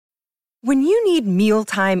When you need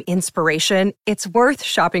mealtime inspiration, it's worth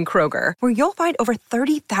shopping Kroger, where you'll find over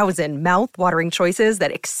 30,000 mouth-watering choices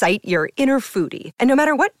that excite your inner foodie. And no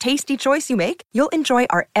matter what tasty choice you make, you'll enjoy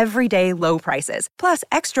our everyday low prices, plus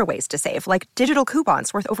extra ways to save, like digital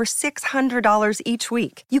coupons worth over $600 each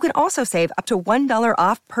week. You can also save up to $1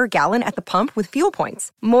 off per gallon at the pump with fuel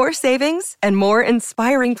points. More savings and more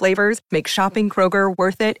inspiring flavors make shopping Kroger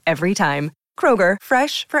worth it every time. Kroger,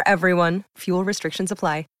 fresh for everyone. Fuel restrictions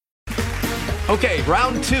apply. Okay,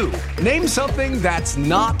 round two. Name something that's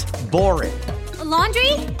not boring. A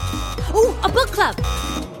laundry? Ooh, a book club.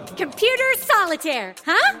 Computer solitaire,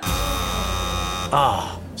 huh?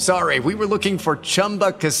 Ah, sorry, we were looking for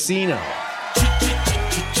Chumba Casino.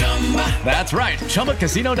 That's right,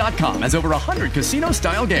 ChumbaCasino.com has over 100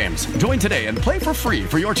 casino-style games. Join today and play for free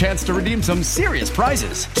for your chance to redeem some serious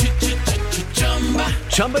prizes.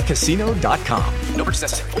 ChumbaCasino.com. No purchase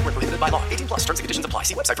necessary. Void where prohibited by law. 18+ terms and conditions apply.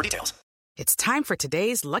 See website for details. It's time for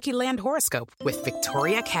today's Lucky Land horoscope with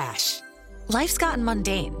Victoria Cash. Life's gotten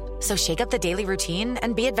mundane, so shake up the daily routine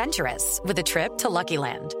and be adventurous with a trip to Lucky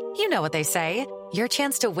Land. You know what they say, your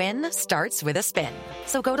chance to win starts with a spin.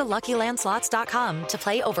 So go to LuckyLandSlots.com to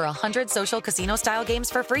play over 100 social casino-style games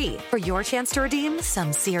for free for your chance to redeem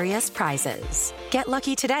some serious prizes. Get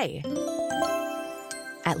lucky today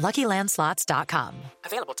at LuckyLandSlots.com.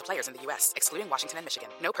 Available to players in the U.S., excluding Washington and Michigan.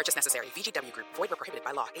 No purchase necessary. VGW Group. Void where prohibited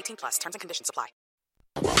by law. 18+. Terms and conditions apply.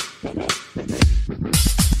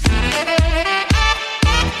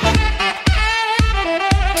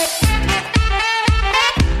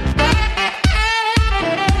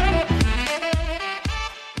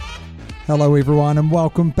 Hello everyone and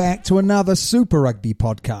welcome back to another Super Rugby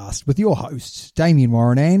podcast with your hosts, Damien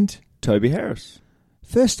Warren and Toby Harris.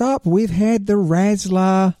 First up, we've had the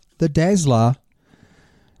Razzler, the Dazzler,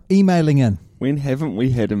 emailing in. When haven't we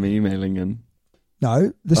had him emailing in?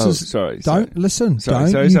 No, this is... Sorry. Don't listen. Don't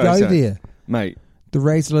Sorry, go there. Mate. The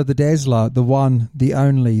Razzler, the Dazzler, the one, the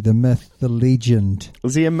only, the myth, the legend.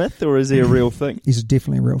 Is he a myth or is he a real thing? He's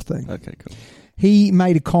definitely a real thing. Okay, cool. He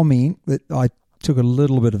made a comment that I took a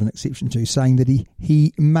little bit of an exception to, saying that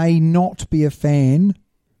he may not be a fan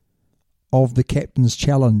of the Captain's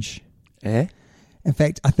Challenge. Eh? In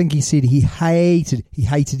fact, I think he said he hated the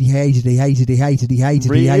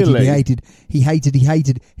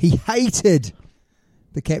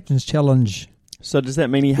Captain's Challenge. So does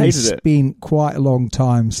that mean he hated it? He spent quite a long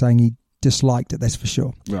time saying he disliked it, that's for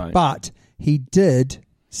sure. Right. But he did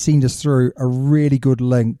send us through a really good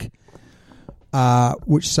link,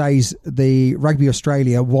 which says the Rugby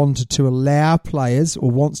Australia wants to allow players,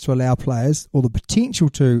 or the potential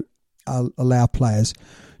to allow players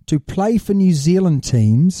to play for New Zealand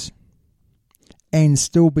teams and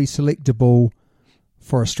still be selectable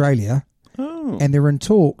for Australia. Oh. And they're in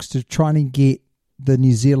talks to try and get the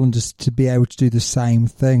New Zealanders to be able to do the same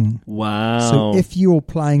thing. Wow. So if you're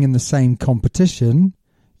playing in the same competition,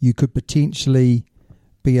 you could potentially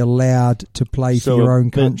be allowed to play for your own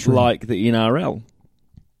country. Like the NRL.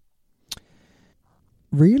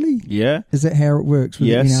 Really? Yeah. Is that how it works with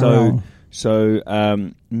the NRL? So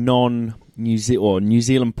non-New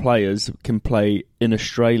Zealand players can play in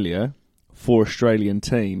Australia for Australian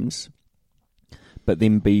teams, but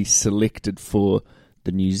then be selected for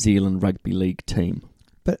the New Zealand Rugby League team.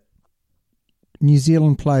 But New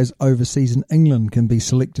Zealand players overseas in England can be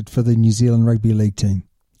selected for the New Zealand Rugby League team.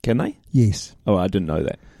 Can they? Yes. Oh, I didn't know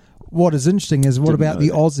that. What is interesting is, what about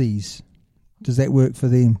the Aussies? Does that work for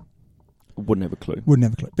them? Wouldn't have a clue.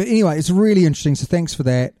 But anyway, it's really interesting, so thanks for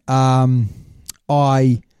that.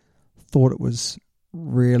 I thought it was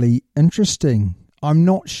really interesting. I'm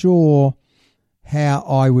not sure how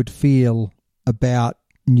I would feel about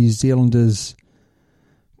New Zealanders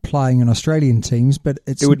playing in Australian teams, but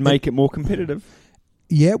it would make it more competitive.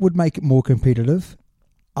 Yeah, it would make it more competitive.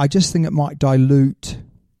 I just think it might dilute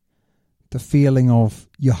the feeling of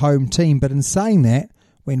your home team. But in saying that,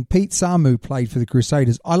 when Pete Samu played for the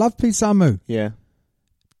Crusaders, I love Pete Samu. Yeah.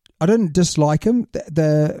 I didn't dislike him,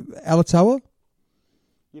 the Alatoa.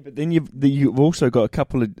 Yeah, but then you've also got a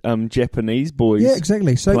couple of Japanese boys. Yeah,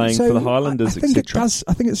 exactly. Playing for the Highlanders, I think it does.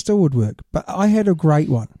 I think it still would work. But I had a great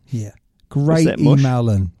one here. Great email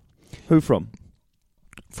in. Who from?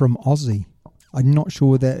 From Aussie. I'm not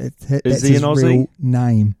sure that that's Is he his an Aussie? real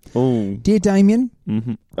name. Oh, Dear Damien.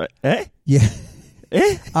 Mm-hmm. Yeah.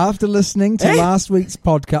 Eh? After listening to last week's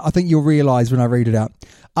podcast, I think you'll realise when I read it out.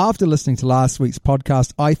 After listening to last week's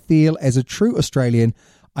podcast, I feel as a true Australian,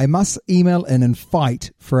 I must email in and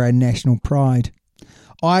fight for our national pride.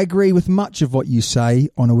 I agree with much of what you say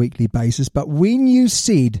on a weekly basis, but when you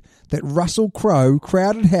said that Russell Crowe,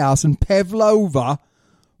 Crowded House and Pavlova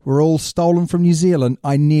were all stolen from New Zealand,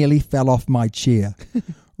 I nearly fell off my chair.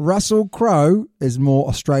 Russell Crowe is more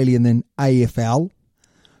Australian than AFL.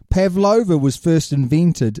 Pavlova was first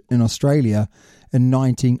invented in Australia in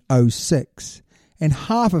 1906. And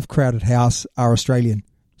half of Crowded House are Australian.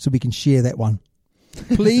 So we can share that one.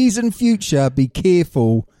 Please, in future, be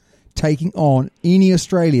careful taking on any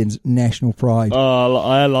Australian's national pride. Oh,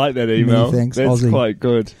 I like that email. Many thanks, That's Aussie. quite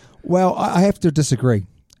good. Well, I have to disagree,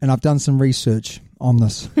 and I've done some research on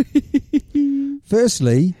this.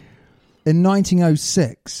 Firstly, in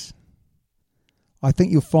 1906, I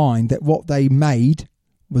think you'll find that what they made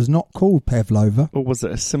was not called pavlova. Or was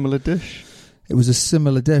it a similar dish? It was a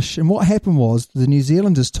similar dish. And what happened was the New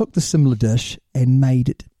Zealanders took the similar dish and made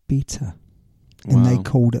it better. And they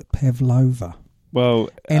called it pavlova. Well,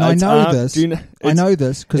 And I know this. I know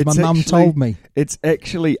this because my mum told me. It's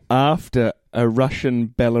actually after a Russian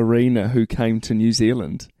ballerina who came to New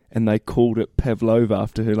Zealand, and they called it pavlova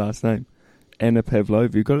after her last name. Anna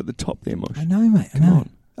Pavlova. You got it at the top there, Mosh. I know, mate. I Come know. on.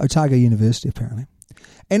 Otago University, apparently.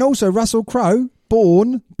 And also Russell Crowe,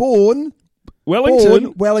 born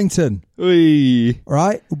Wellington. Oi.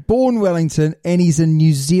 Right? Born Wellington, and he's a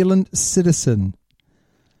New Zealand citizen.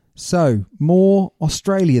 So, more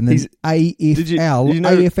Australian than AFL. Did you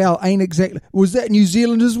know- AFL ain't exactly... Was that New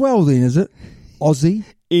Zealand as well then, is it? Aussie?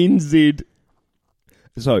 NZ.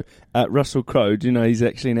 So, Russell Crowe, do you know he's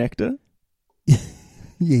actually an actor?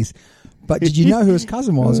 Yes. But did you know who his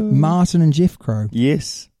cousin was? Martin and Jeff Crowe.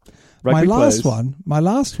 Yes. My Rugby last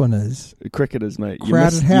players. one is Cricketers, mate.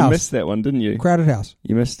 Crowded House. You missed that one, didn't you? Crowded House.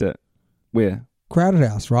 You missed it. Where? Crowded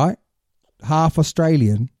House, right? Half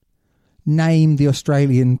Australian. Name the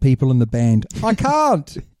Australian people in the band. I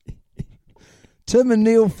can't. Tim and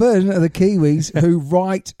Neil Finn are the Kiwis who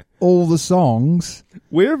write all the songs.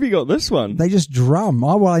 Where have you got this one? They just drum.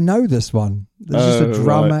 Oh, well, I know this one. There's just a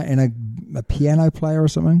drummer right. and a piano player or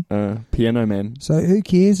something. Piano Man. So who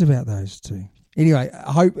cares about those two? Anyway,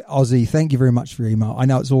 I hope, Ozzy, thank you very much for your email. I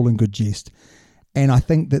know it's all in good jest. And I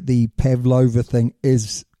think that the pavlova thing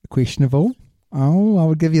is questionable. Oh, I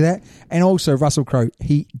would give you that. And also, Russell Crowe,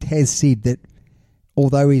 he has said that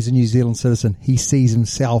although he's a New Zealand citizen, he sees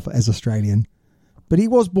himself as Australian. But he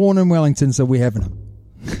was born in Wellington, so we're having him.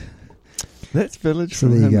 That's village So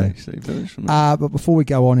from there you him, go. actually. Village from him. But before we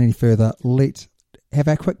go on any further, let's have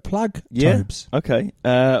our quick plug, Tobes. Okay.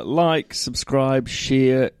 Like, subscribe,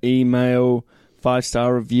 share, email,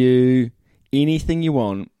 5-star review, anything you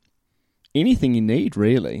want. Anything you need,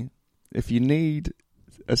 really. If you need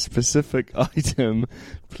a specific item,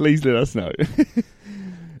 please let us know.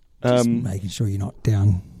 Just making sure you're not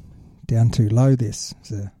down too low this.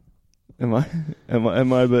 So. Am I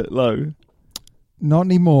a bit low? Not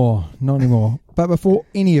anymore. But before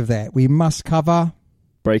any of that, we must cover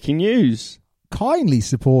Breaking news. kindly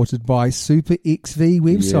supported by Super XV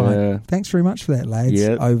website. Yeah. Thanks very much for that, lads.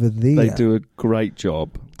 Yeah, over there. They do a great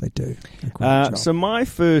job. They do. A great job. So my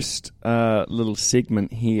first little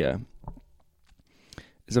segment here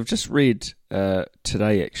is I've just read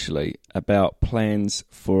today, actually, about plans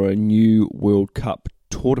for a new World Cup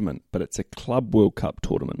tournament, but it's a Club World Cup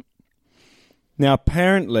tournament. Now,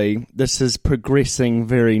 apparently, this is progressing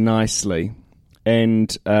very nicely, and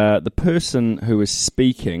the person who is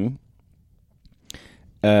speaking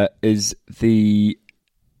is the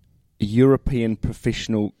European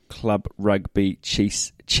Professional Club Rugby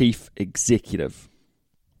Chief Executive,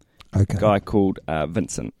 Okay. a guy called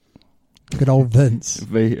Vincent. Good old Vince.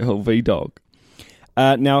 V-Dog.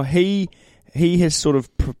 Now, he has sort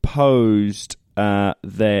of proposed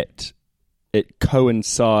that it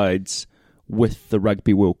coincides with the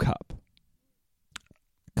Rugby World Cup.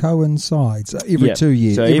 Coincides. Every Yeah. 2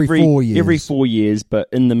 years. So every 4 years. Every 4 years, but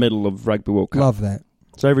in the middle of Rugby World Cup. Love that.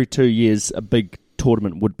 So every 2 years, a big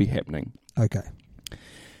tournament would be happening. Okay.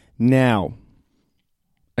 Now,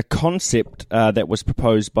 a concept that was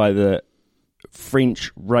proposed by the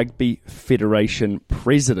French Rugby Federation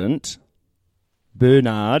president,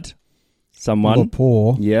 Bernard,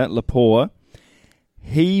 Laporte. Yeah, Laporte.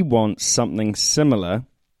 He wants something similar,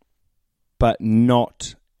 but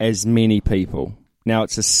not as many people. Now,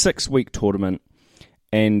 it's a 6-week tournament,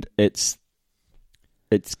 and it's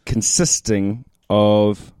consisting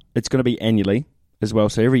of... It's going to be annually as well,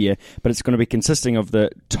 so every year, but it's going to be consisting of the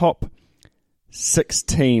top 6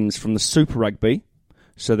 teams from the Super Rugby,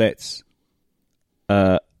 so that's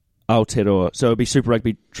Aotearoa. So it'll be Super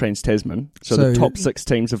Rugby Trans-Tasman, so the top 6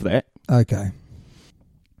 teams of that. Okay.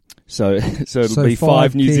 So it'll So be 5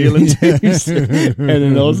 5 New Kiwis. Zealand teams and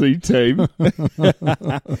an Aussie team.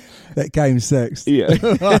 That came 6th. Yeah.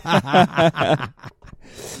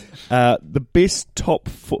 The best top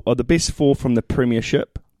 4, or the best 4 from the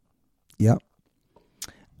Premiership. Yep.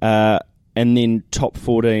 And then top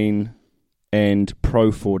 14 and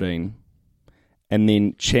pro 14. And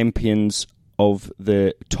then champions of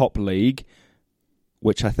the top league,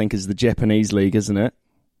 which I think is the Japanese league, isn't it?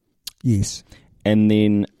 Yes. And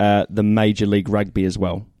then the Major League Rugby as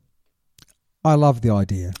well. I love the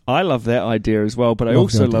idea. I love that idea as well, but I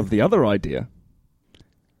also love the other idea,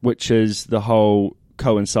 which is the whole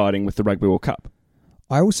coinciding with the Rugby World Cup.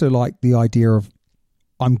 I also like the idea of,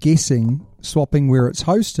 I'm guessing, swapping where it's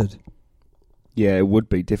hosted. Yeah, it would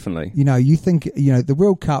be, definitely. You know, you think, the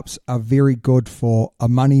World Cups are very good for a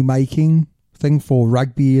money-making thing for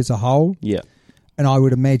rugby as a whole. Yeah. And I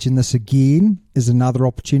would imagine this again is another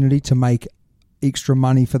opportunity to make extra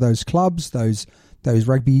money for those clubs, those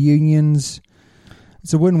rugby unions.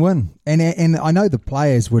 It's a win-win. And I know the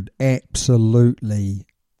players would absolutely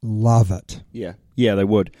love it. Yeah, they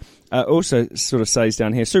would. Also sort of says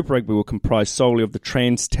down here, Super Rugby will comprise solely of the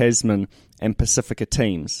Trans-Tasman and Pacifica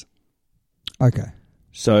teams. Okay.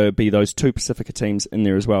 So it'd be those 2 Pacifica teams in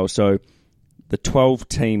there as well. So the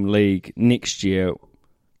 12-team league next year,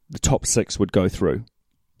 the top 6 would go through.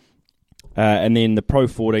 And then the Pro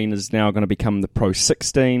 14 is now going to become the Pro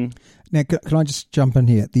 16. Now, can I just jump in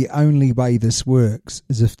here? The only way this works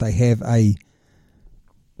is if they have a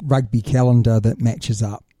rugby calendar that matches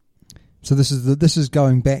up. So this is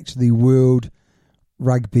going back to the World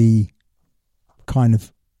Rugby kind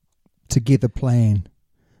of together plan,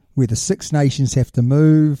 where the 6 nations have to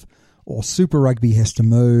move, or Super Rugby has to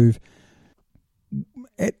move.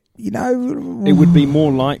 It would be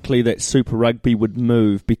more likely that Super Rugby would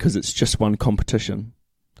move because it's just one competition.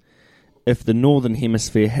 If the Northern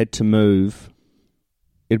Hemisphere had to move,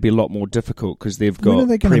 it'd be a lot more difficult because they've got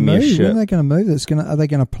Premiership. When are they going to move? Are they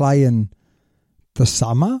going to play in the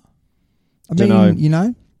summer? I don't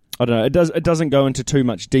know. It doesn't go into too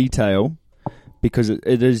much detail because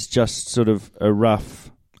it is just sort of a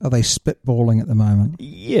rough. Are they spitballing at the moment?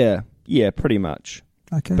 Yeah, pretty much.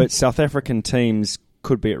 Okay. But South African teams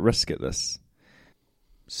could be at risk at this.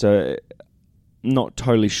 So, not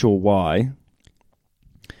totally sure why.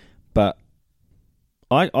 But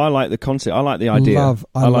I like the concept. I like the idea.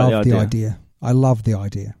 I love the idea. I love the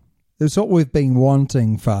idea. It's what we've been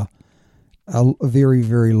wanting for a very,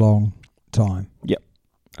 very long time. Yep,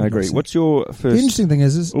 I agree. What's your first? The interesting thing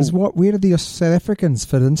is where do the South Africans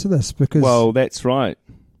fit into this? Because that's right,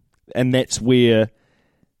 and that's where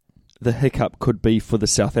the hiccup could be for the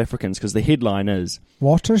South Africans, because the headline is,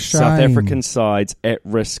 what a shame. South African sides at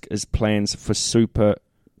risk as plans for Super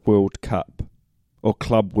World Cup or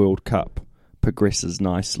Club World Cup progresses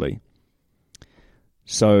nicely.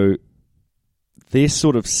 So they're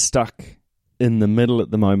sort of stuck in the middle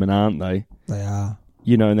at the moment, aren't they? They are.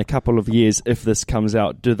 In a couple of years, if this comes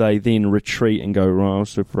out, do they then retreat and go, well,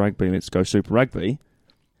 Super Rugby, let's go Super Rugby?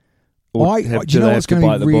 Or do you know what's going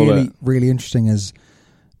to be really, really interesting is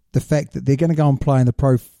the fact that they're going to go and play in the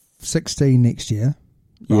Pro 16 next year,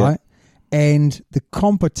 right? Yeah. And the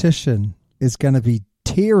competition is going to be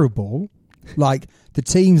terrible. Like, the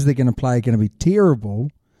teams they're going to play are going to be terrible.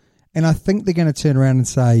 And I think they're going to turn around and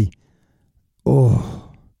say,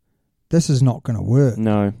 this is not going to work.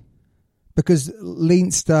 No. Because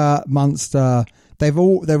Leinster, Munster, they've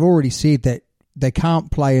already said that they can't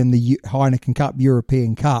play in the Heineken Cup,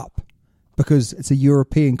 European Cup, because it's a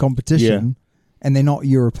European competition and they're not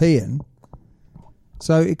European.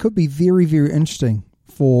 So it could be very, very interesting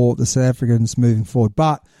for the South Africans moving forward.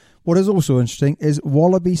 But what is also interesting is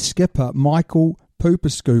Wallaby skipper Michael Hooper,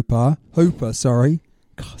 slip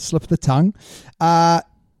of the tongue,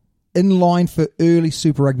 in line for early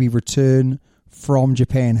Super Rugby return from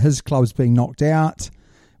Japan. His club's being knocked out.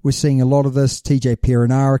 We're seeing a lot of this. TJ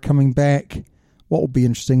Perenara coming back. What will be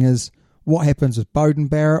interesting is what happens with Beauden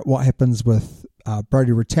Barrett, what happens with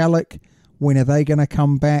Brodie Retallick, when are they going to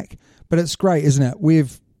come back? But it's great, isn't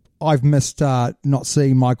it? I've missed not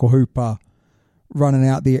seeing Michael Hooper running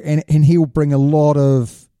out there, and he'll bring a lot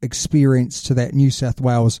of experience to that New South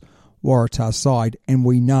Wales Waratahs side, and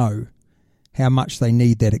we know how much they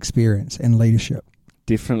need that experience and leadership.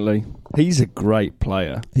 Definitely. He's a great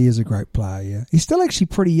player. He is a great player, yeah. He's still actually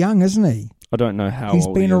pretty young, isn't he? I don't know how he's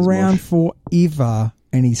old been he is, around Mosh. forever,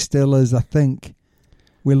 and he still is, I think,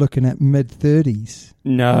 we're looking at mid-30s.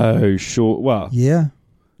 No, sure. Well, yeah,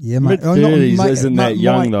 mate. Mid-30s isn't that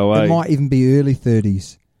young, though, eh? It might even be early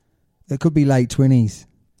 30s. It could be late 20s.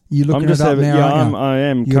 You're looking it up now, aren't you? I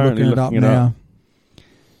am You're currently looking it up now.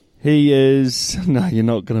 He is... No, you're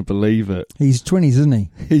not going to believe it. He's 20s, isn't he?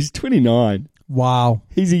 He's 29. Wow.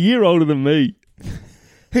 He's a year older than me.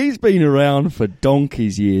 He's been around for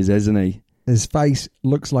donkey's years, hasn't he? His face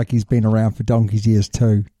looks like he's been around for donkey's years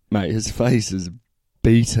too. Mate, his face is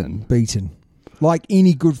beaten. Like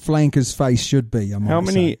any good flanker's face should be. I might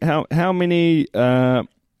say.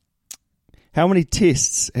 How many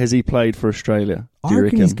tests has he played for Australia? Do I you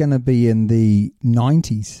reckon he's going to be in the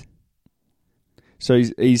 90s. So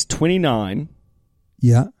he's 29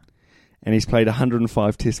 Yeah. and he's played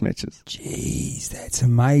 105 test matches. Jeez, that's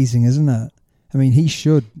amazing, isn't it? I mean, he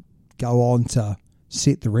should go on to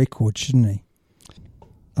set the record, shouldn't he?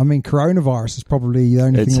 I mean, coronavirus is probably the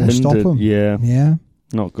only thing that will stop him. Yeah. Yeah.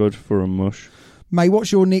 Not good for a mush. Mate,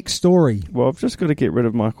 what's your next story? Well, I've just got to get rid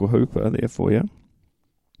of Michael Hooper there for you.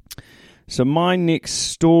 So my next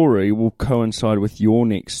story will coincide with your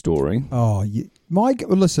next story. Oh, well,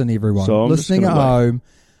 listen, everyone. So listening at home,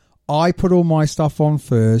 I put all my stuff on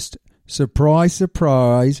first. Surprise,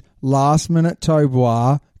 surprise. Last minute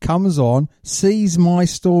Tobois comes on, sees my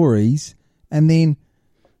stories, and then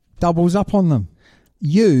doubles up on them.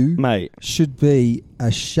 You Mate, should be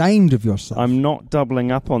ashamed of yourself. I'm not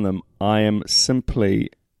doubling up on them. I am simply...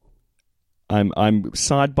 I'm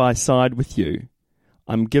side by side with you.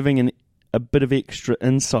 I'm giving a bit of extra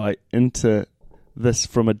insight into this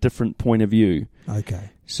from a different point of view. Okay.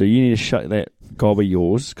 So you need to shut that gob of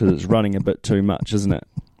yours because it's running a bit too much, isn't it?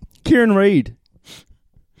 Kieran Reid.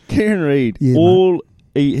 Yeah,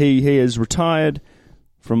 he is retired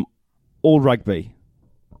from all rugby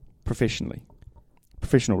professional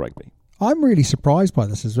rugby. I'm really surprised by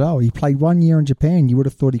this as well. He played 1 year in Japan. You would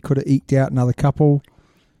have thought he could have eked out another couple,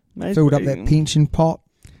 filled up that pension pot.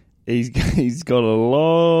 He's got a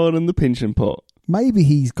lot in the pension pot. Maybe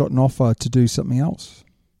he's got an offer to do something else.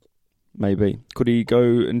 Maybe. Could he go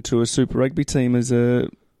into a Super Rugby team as a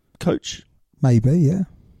coach? Maybe, yeah.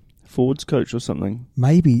 Forwards coach or something?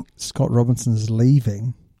 Maybe Scott Robinson's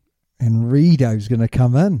leaving and Rido's going to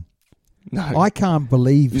come in. No. I can't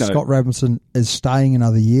believe Scott Robinson is staying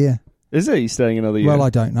another year. Is he staying another year? Well,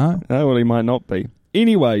 I don't know. Oh, well, he might not be.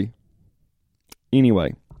 Anyway.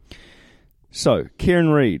 So, Kieran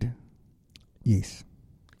Reid. Yes.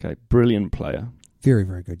 Okay, brilliant player. Very,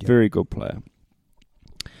 very good. Yeah. Very good player.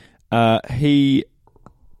 He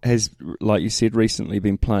has, like you said, recently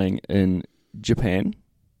been playing in Japan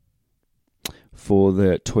for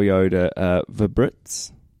the Toyota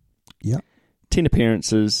Vibrits. Yeah. 10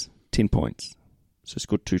 appearances, 10 points. So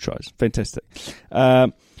scored 2 tries. Fantastic.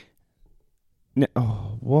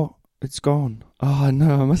 What? It's gone. Oh,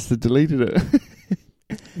 no, I must have deleted it.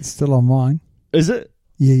 It's still on mine. Is it?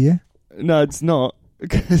 Yeah. No, it's not.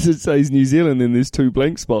 Because it says New Zealand and there's 2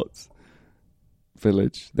 blank spots.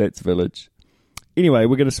 Village. That's Village. Anyway,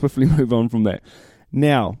 we're going to swiftly move on from that.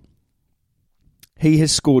 Now, he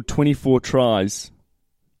has scored 24 tries.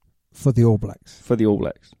 For the All Blacks.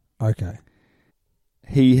 Okay.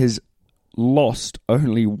 He has lost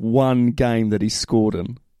only 1 game that he's scored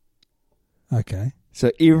in. Okay.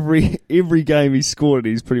 So every game he's scored,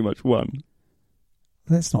 he's pretty much won.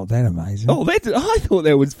 That's not that amazing. Oh, I thought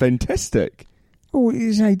that was fantastic. Oh,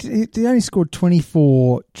 he only scored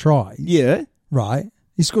 24 tries. Yeah. Right.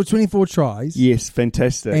 He scored 24 tries. Yes,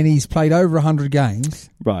 fantastic. And he's played over 100 games.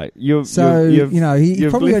 Right. He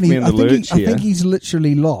probably only... I think he's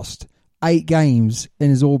literally lost 8 games in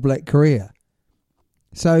his All Black career.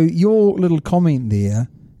 So your little comment there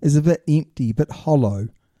is a bit empty, a bit hollow.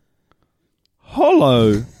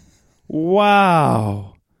 Hollow?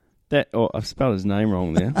 Wow. I've spelled his name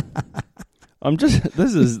wrong there.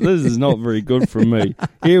 This is not very good for me.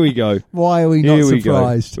 Here we go. Why are we not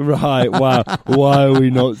surprised? Right, wow. Why are we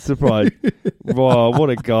not surprised? Wow, what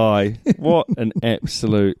a guy. What an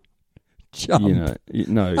absolute jump.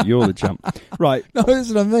 You're the jump. Right. No,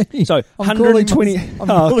 that's what I mean. So, I'm 120...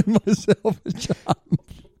 calling myself a jump.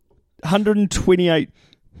 128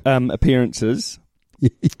 appearances.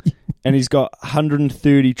 And he's got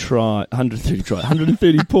 130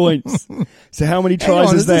 points. So how many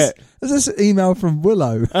tries is that? Is this an email from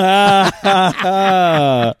Willow?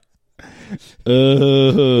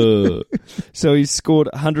 So he's scored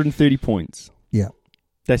 130 points. Yeah.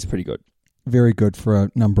 That's pretty good. Very good for a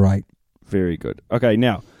number 8. Very good. Okay,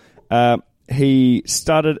 now, he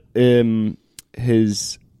started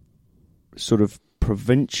his sort of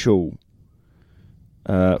provincial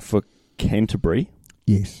for Canterbury.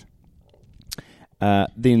 Yes.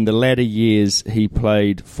 Then the latter years he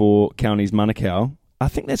played for Counties Manukau. I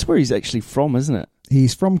think that's where he's actually from, isn't it?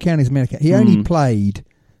 He's from Counties Manukau. He only played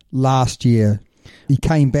last year. He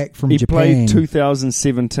came back from Japan. He played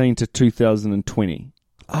 2017 to 2020.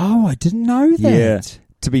 Oh, I didn't know that. Yeah.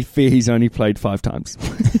 To be fair, he's only played 5 times.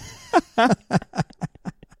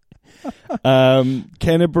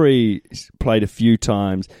 Canterbury played a few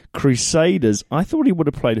times. Crusaders, I thought he would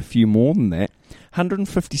have played a few more than that.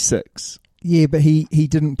 156. Yeah, but he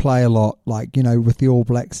didn't play a lot, with the All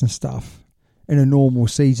Blacks and stuff. in a normal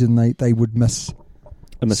season they would miss.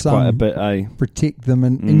 I miss quite a bit, eh? Protect them,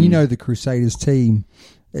 and you know the Crusaders team,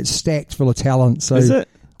 it's stacked full of talent. So is it?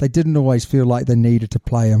 They didn't always feel like they needed to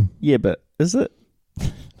play him. Yeah, but is it?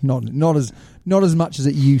 Not as much as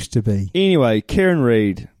it used to be. Anyway, Kieran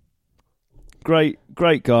Reid, great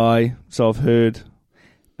guy. So I've heard,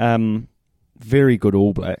 very good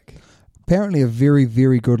All Black. Apparently, a very,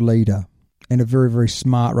 very good leader and a very, very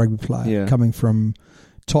smart rugby player. Yeah. Coming from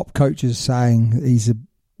top coaches saying he's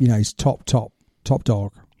top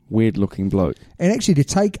dog. Weird looking bloke. And actually, to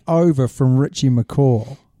take over from Richie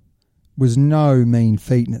McCaw was no mean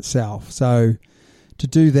feat in itself. So to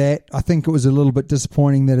do that, I think it was a little bit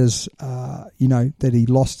disappointing that that he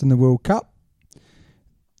lost in the World Cup.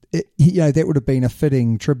 That would have been a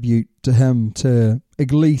fitting tribute to him to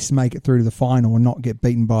at least make it through to the final and not get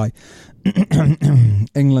beaten by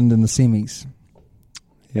England in the semis.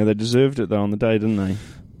 Yeah, they deserved it though on the day, didn't they?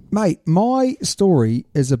 Mate, my story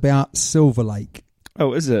is about Silver Lake.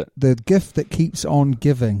 Oh, is it? The gift that keeps on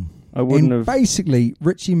giving. I wouldn't have. Basically,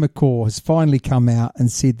 Richie McCaw has finally come out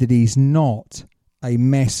and said that he's not a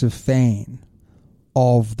massive fan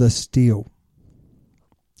of this deal.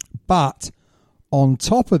 But on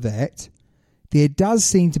top of that, there does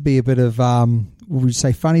seem to be a bit of, what would you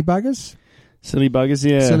say, funny buggers? Silly buggers,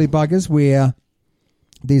 yeah. Silly buggers, where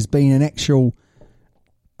there's been an actual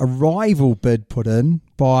rival bid put in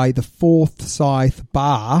by the Forsyth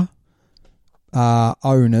Bar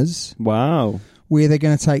owners. Wow. Where they're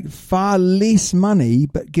going to take far less money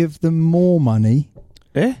but give them more money.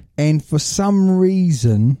 Eh? And for some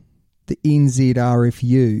reason, the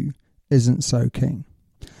NZRFU isn't so keen.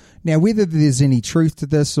 Now, whether there's any truth to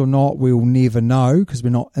this or not, we'll never know because we're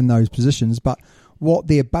not in those positions. But what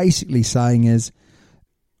they're basically saying is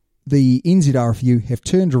the NZRFU have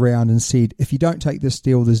turned around and said, if you don't take this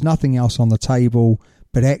deal, there's nothing else on the table.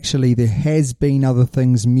 But actually, there has been other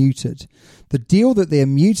things muted. The deal that they're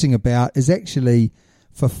muting about is actually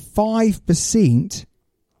for 5%,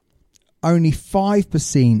 only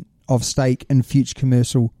 5% of stake in future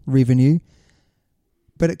commercial revenue.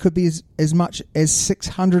 But it could be as much as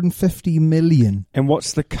 650 million. And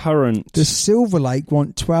what's the current? The Silver Lake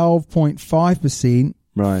want 12.5%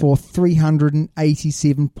 for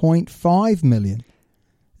 387.5 million.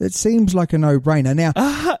 It seems like a no-brainer. Now,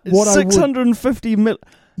 what 650 million?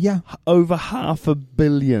 Yeah. Over $500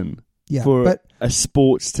 million for a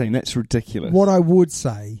sports team. That's ridiculous. What I would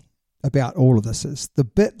say about all of this is the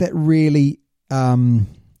bit that really, and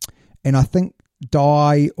I think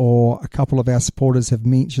Di or a couple of our supporters have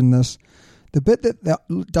mentioned this, the bit that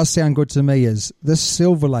does sound good to me is this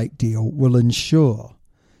Silver Lake deal will ensure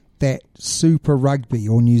that Super Rugby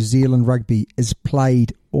or New Zealand rugby is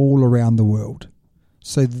played all around the world.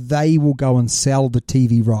 So they will go and sell the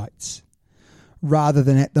TV rights rather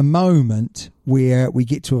than at the moment where we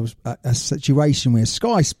get to a situation where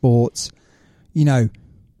Sky Sports,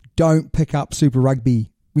 don't pick up Super Rugby,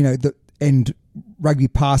 and Rugby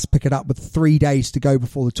Pass pick it up with 3 days to go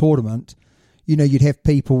before the tournament. You'd have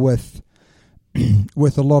people with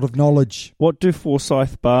a lot of knowledge. What do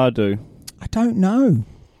Forsyth Bar do? I don't know.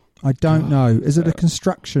 Is it a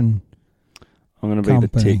construction? I'm going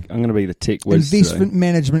to be the tech whiz. Investment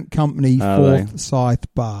management company,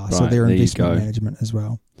 Forsyth Bar. Right, so they're investment management as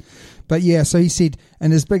well. But yeah, so he said,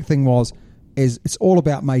 and his big thing is it's all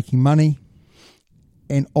about making money.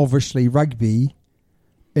 And obviously rugby,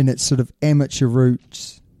 in its sort of amateur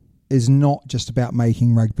roots, is not just about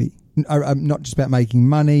making rugby. Not just about making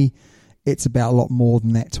money. It's about a lot more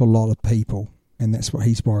than that to a lot of people. And that's what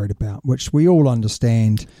he's worried about, which we all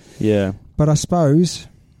understand. Yeah. But I suppose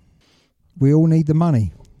we all need the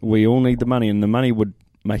money. We all need the money, and the money would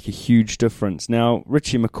make a huge difference. Now,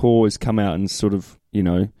 Richie McCaw has come out and sort of,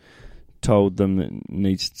 told them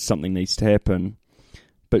that something needs to happen.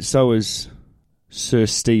 But so is Sir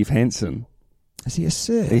Steve Hansen. Is he a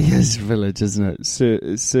Sir? He is Village, isn't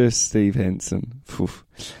it? Sir Steve Hansen.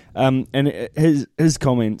 And his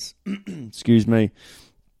comments, excuse me,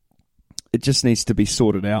 it just needs to be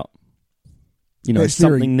sorted out.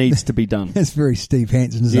 Something needs to be done. That's very Steve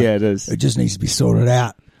Hansen, isn't it? Yeah, it is. It just needs to be sorted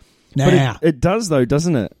out now. But it does, though,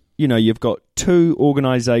 doesn't it? You've got two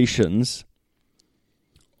organisations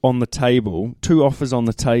on the table, two offers on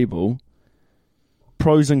the table,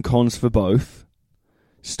 pros and cons for both.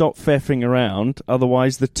 Stop faffing around,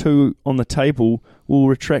 otherwise the two on the table will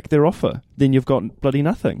retract their offer. Then you've got bloody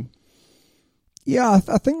nothing. Yeah,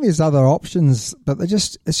 I think there's other options, but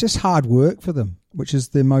it's just hard work for them, which is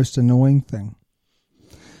the most annoying thing.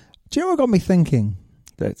 Do you know what got me thinking?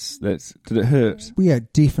 Did it hurt? Yeah,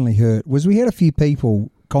 it definitely hurt. We had a few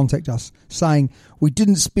people contact us saying we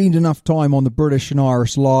didn't spend enough time on the British and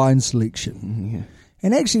Irish Lions selection. Yeah.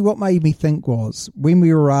 And actually what made me think was when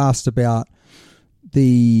we were asked about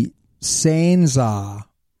the Sanzar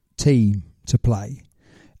team to play,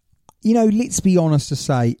 you know, let's be honest to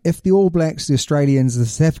say, if the All Blacks, the Australians, the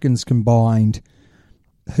South Africans combined,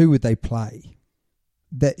 who would they play?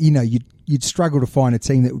 That, you know, you'd struggle to find a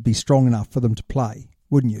team that would be strong enough for them to play,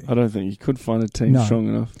 wouldn't you? I don't think you could find a team strong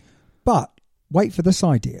enough. But wait for this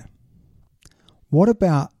idea. What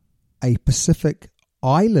about a Pacific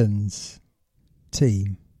Islands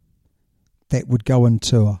team that would go on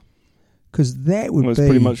tour? Because that would Well, be... it's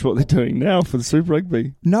pretty much what they're doing now for the Super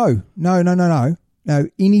Rugby. No.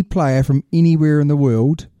 Any player from anywhere in the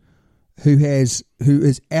world who is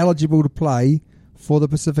eligible to play for the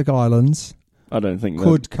Pacific Islands... I don't think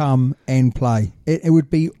could come and play. It would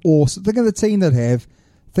be awesome. Think of the team that have.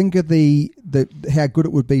 Think of the how good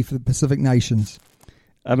it would be for the Pacific nations.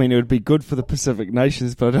 I mean, it would be good for the Pacific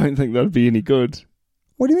nations, but I don't think that would be any good.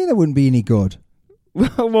 What do you mean it wouldn't be any good?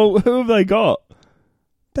 Well, who have they got?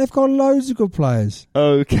 They've got loads of good players.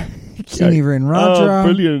 Okay. Simiran Raja. Oh,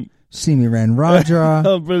 brilliant. Simiran Raja.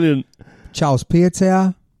 Oh, brilliant. Charles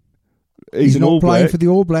Piutau. He's an not All playing Black. for the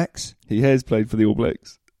All Blacks. He has played for the All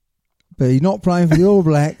Blacks. But he's not playing for the All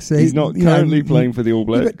Blacks. He's not currently playing for the All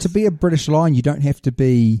Blacks. Yeah, but to be a British Lion, you don't have to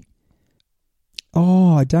be...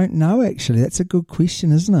 Oh, I don't know, actually. That's a good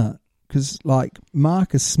question, isn't it? Because, like,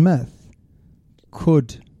 Marcus Smith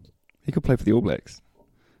could... He could play for the All Blacks.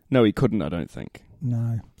 No, he couldn't, I don't think.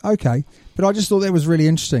 No. Okay. But I just thought that was really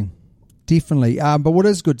interesting. Definitely. But what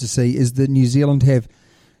is good to see is that New Zealand have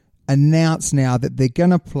announced now that they're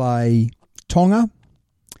going to play Tonga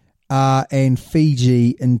and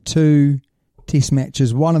Fiji in 2 test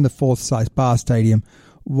matches, one in the Forsyth Bar Stadium,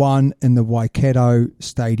 one in the Waikato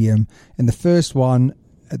Stadium, and the first one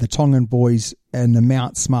at the Tongan boys in the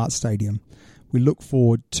Mount Smart Stadium. We look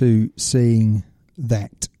forward to seeing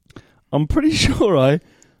that. I'm pretty sure I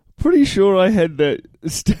had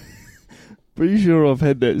that. Pretty sure I've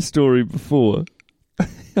had that story before.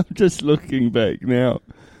 I'm just looking back now.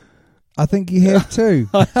 I think you have too.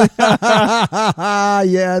 Yeah,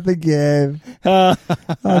 I think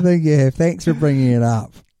you have. Thanks for bringing it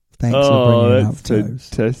up. That's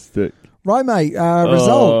fantastic. Right, mate.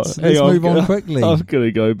 Results. Let's move on quickly. I'm going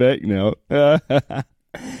to go back now.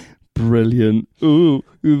 Brilliant. Oh,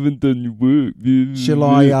 you haven't done your work. Shall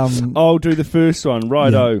I... I'll do the first one.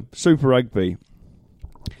 Righto. Yeah. Super Rugby.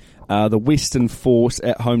 The Western Force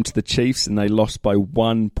at home to the Chiefs, and they lost by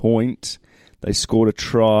 1 point. They scored a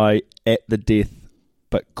try at the death,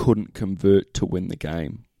 but couldn't convert to win the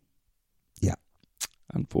game. Yeah.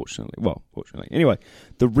 Unfortunately. Well, fortunately. Anyway,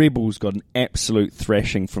 the Rebels got an absolute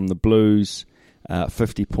thrashing from the Blues,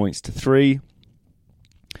 50 points to 3.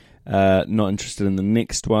 Not interested in the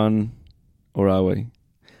next one, or are we?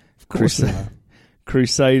 Of course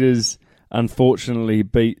Crusaders unfortunately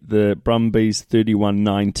beat the Brumbies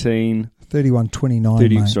 31-19.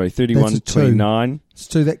 31-29, Sorry, 31-29. It's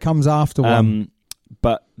 2 that comes after one.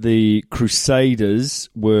 But the Crusaders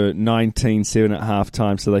were 19-7 at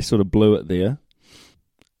half-time, so they sort of blew it there.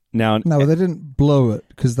 Now, no, they didn't blow it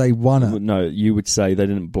because they won it. No, you would say they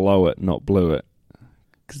didn't blow it, not blew it,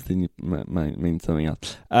 because then it might mean something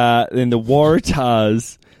else. Then the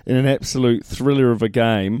Waratahs, in an absolute thriller of a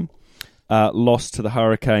game, lost to the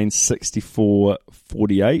Hurricanes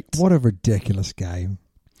 64-48. What a ridiculous game.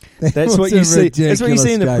 That's what you see. That's what you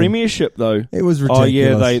see in the Premiership, though. It was ridiculous.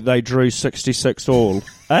 Oh yeah, they drew 66 all.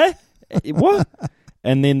 Eh? What?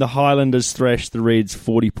 And then the Highlanders thrashed the Reds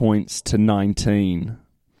 40 points to 19.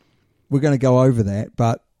 We're going to go over that,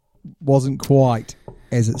 but wasn't quite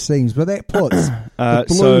as it seems. But that puts the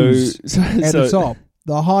Blues at the top,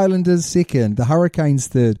 the Highlanders second, the Hurricanes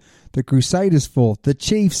third, the Crusaders fourth, the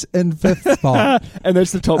Chiefs in fifth spot, and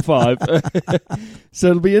that's the top 5. So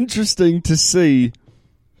it'll be interesting to see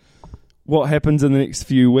what happens in the next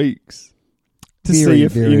few weeks to see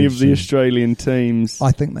if any of the Australian teams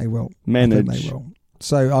I think they will manage. I think they will.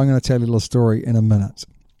 So I'm going to tell you a little story in a minute.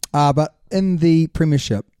 But in the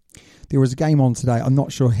Premiership, there was a game on today. I'm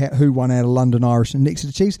not sure who won out of London Irish and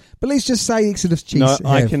Exeter Chiefs, but let's just say Exeter Chiefs.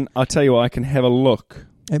 No, I'll tell you what, I can have a look.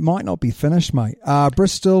 It might not be finished, mate.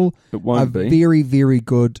 Bristol, it won't be. Very, very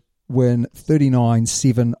good win,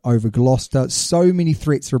 39-7 over Gloucester. So many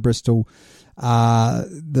threats for Bristol.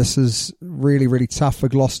 This is really, really tough for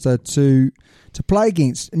Gloucester to play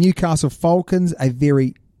against. Newcastle Falcons, a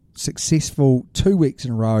very successful 2 weeks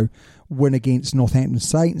in a row win against Northampton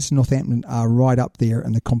Saints. Northampton are right up there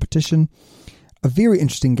in the competition. A very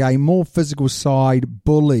interesting game. More physical side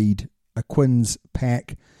bullied a Quins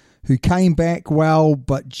pack who came back well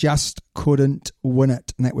but just couldn't win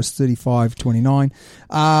it, and that was 35-29.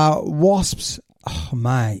 Wasps, oh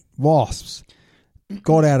mate, Wasps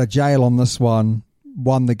got out of jail on this one,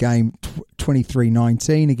 won the game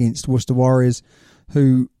 23-19 against Worcester Warriors,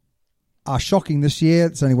 who are shocking this year.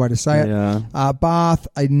 It's the only way to say it. Yeah. Bath,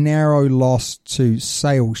 a narrow loss to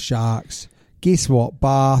Sale Sharks. Guess what?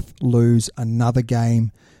 Bath lose another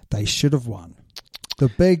game they should have won. The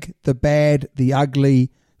big, the bad, the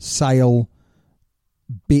ugly Sale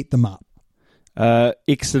beat them up.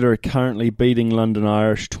 Exeter are currently beating London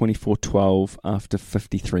Irish 24-12 after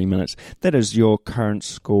 53 minutes. That is your current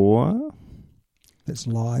score. That's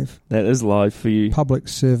live. That is live for you. Public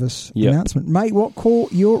service announcement. Mate, what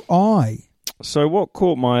caught your eye? So what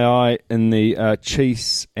caught my eye in the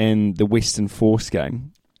Chiefs and the Western Force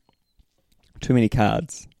game? Too many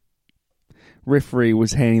cards. Referee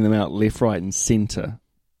was handing them out left, right and centre.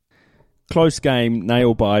 Close game,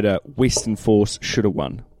 nail biter, Western Force should have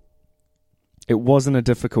won. It wasn't a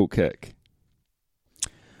difficult kick.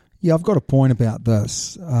 Yeah, I've got a point about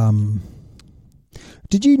this.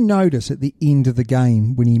 Did you notice at the end of the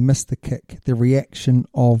game when he missed the kick, the reaction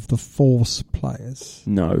of the Force players?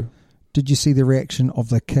 No. Did you see the reaction of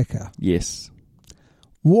the kicker? Yes.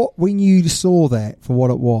 When you saw that for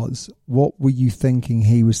what it was, what were you thinking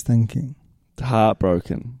he was thinking?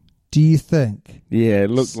 Heartbroken. Do you think? Yeah,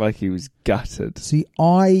 it looked like he was gutted. See,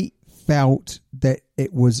 I felt that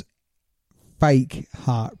it was fake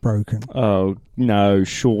heartbroken. Oh, no,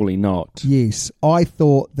 surely not. Yes, I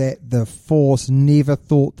thought that the Force never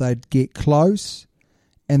thought they'd get close,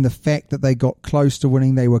 and the fact that they got close to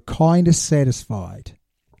winning, they were kind of satisfied.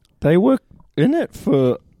 They were in it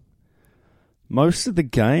for most of the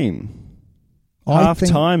game. Half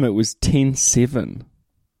time, it was 10-7.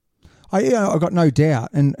 I got no doubt,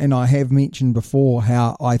 and I have mentioned before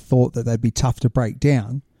how I thought that they'd be tough to break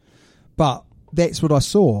down, but that's what I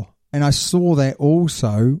saw. And I saw that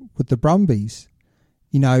also with the Brumbies.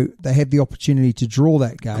 You know, they had the opportunity to draw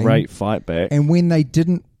that game. Great fight back. And when they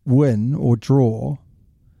didn't win or draw,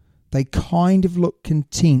 they kind of looked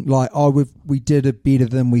content, like, oh, we did it better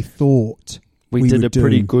than we thought we did a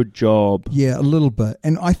pretty good job. Yeah, a little bit.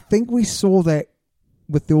 And I think we saw that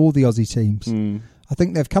with all the Aussie teams. I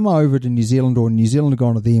think they've come over to New Zealand, or New Zealand have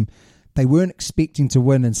gone to them. They weren't expecting to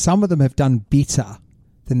win, and some of them have done better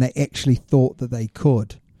than they actually thought that they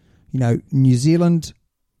could. You know, New Zealand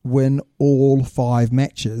win all 5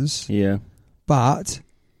 matches. Yeah. But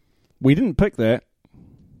we didn't pick that.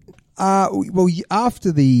 Well,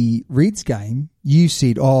 after the Reds game, you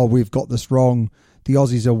said, oh, we've got this wrong. The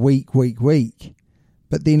Aussies are weak.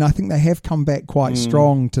 But then I think they have come back quite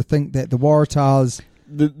strong to think that the Waratahs...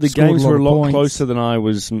 The games were a lot closer than I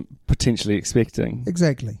was potentially expecting.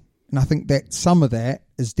 Exactly. And I think that some of that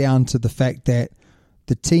is down to the fact that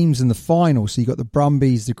the teams in the final, so you got the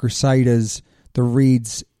Brumbies, the Crusaders, the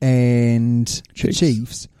Reds and the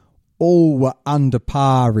Chiefs, all were under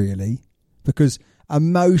par really, because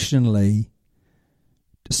emotionally,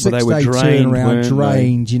 6-day turnaround,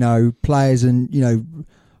 drained, you know, players and, you know,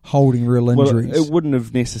 holding real injuries. Well, it wouldn't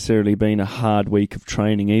have necessarily been a hard week of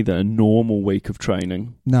training either, a normal week of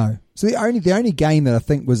training. No. So the only game that I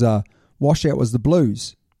think was a washout was the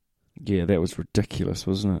Blues. Yeah, that was ridiculous,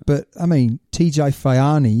 wasn't it? But, I mean, TJ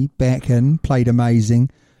Faiani back in, played amazing.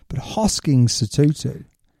 But Hoskins Sotutu,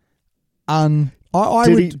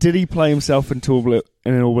 did he play himself in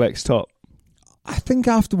an All Blacks top? I think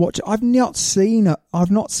after watching, I've not seen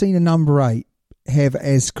a number 8 have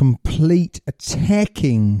as complete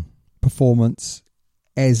attacking performance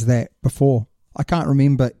as that before. I can't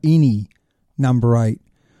remember any number 8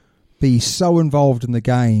 be so involved in the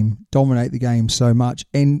game, dominate the game so much,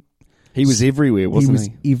 and he was everywhere, wasn't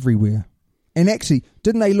he? He was everywhere. And actually,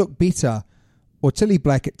 didn't they look better? Or Tilly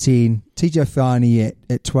Black at 10, TJ Faiani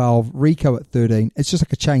at 12, Rico at 13. It's just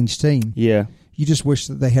like a changed team. Yeah. You just wish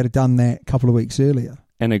that they had done that a couple of weeks earlier.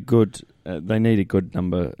 And they need a good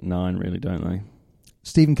number 9, really, don't they?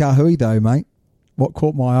 Stephen Kahui, though, mate. What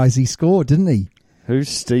caught my eyes, he scored, didn't he? Who's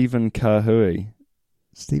Stephen Kahui?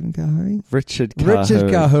 Stephen Kahui? Richard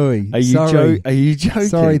Kahui. Are you joking?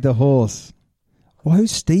 Sorry, the horse. Well,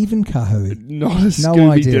 who's Stephen Kahui? Not a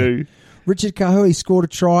Scooby-Doo. Richard Kahui scored a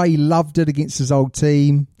try. He loved it against his old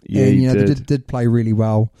team. Yeah, and, he did play really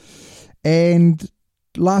well. And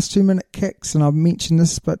last 2-minute kicks, and I've mentioned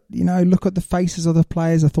this, but, you know, look at the faces of the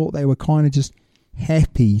players. I thought they were kind of just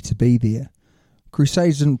happy to be there.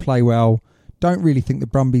 Crusaders didn't play well. Don't really think the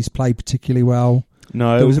Brumbies played particularly well.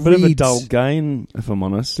 No, it was a bit of a dull game, if I'm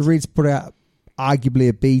honest. The Reds put out arguably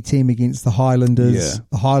a B team against the Highlanders. Yeah.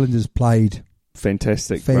 The Highlanders played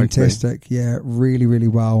fantastic. Fantastic, yeah, really, really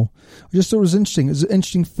well. I just thought it was interesting. It was an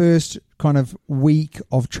interesting first kind of week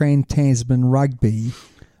of Trans-Tasman rugby.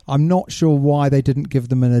 I'm not sure why they didn't give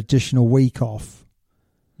them an additional week off.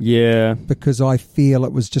 Yeah. Because I feel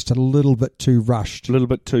it was just a little bit too rushed. A little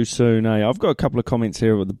bit too soon, eh? I've got a couple of comments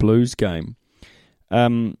here about the Blues game.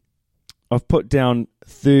 I've put down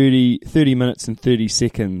 30 minutes and 30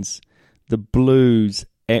 seconds. The Blues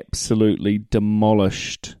absolutely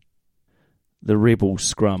demolished the Rebels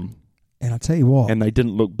scrum. And I tell you what. And they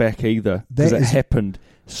didn't look back either. Because it happened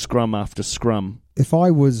scrum after scrum. If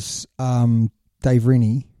I was Dave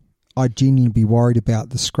Rennie, I'd genuinely be worried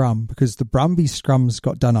about the scrum because the Brumbies scrums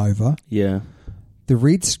got done over. Yeah. The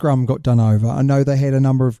Red scrum got done over. I know they had a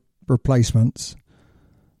number of replacements.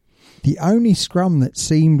 The only scrum that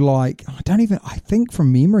seemed like, I think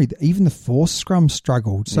from memory, even the Force scrum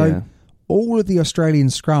struggled. So all of the Australian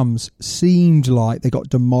scrums seemed like they got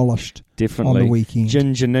demolished. Definitely. On the weekend.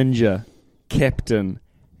 Ginger Ninja, captain,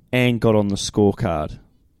 and got on the scorecard.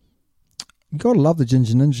 You got to love the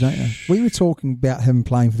Ginger Ninja, don't you? We were talking about him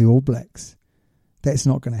playing for the All Blacks. That's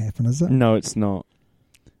not going to happen, is it? No, it's not.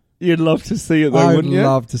 You'd love to see it, though, wouldn't you? I'd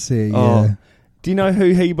love to see it, yeah. Oh. Do you know who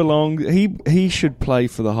he belongs? He should play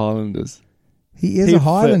for the Highlanders. He is a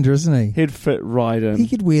Highlander, isn't he? He'd fit right in. He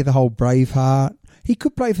could wear the whole Braveheart. He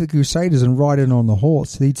could play for the Crusaders and ride in on the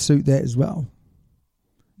horse. He'd suit that as well.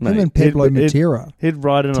 Mate, him and Pablo Matera. He'd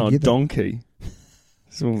ride in together. on a donkey.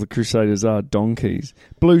 That's all the Crusaders are, donkeys.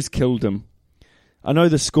 Blues killed him. I know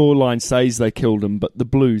the scoreline says they killed him, but the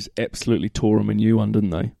Blues absolutely tore him a new one,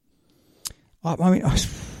 didn't they? I mean,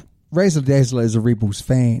 Razzle Dazzler is a Rebels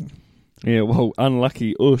fan. Yeah, well,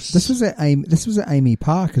 unlucky us. This was at Amy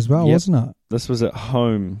Park as well, wasn't it? This was at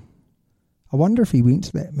home. I wonder if he went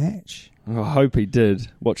to that match. I hope he did.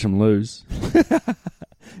 Watch him lose.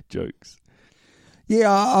 Jokes.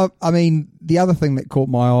 Yeah, I mean, the other thing that caught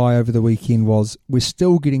my eye over the weekend was we're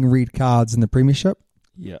still getting red cards in the Premiership.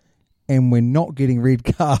 Yeah. And we're not getting red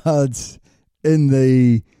cards in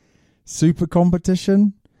the Super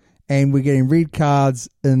competition. And we're getting red cards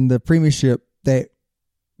in the Premiership that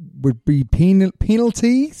would be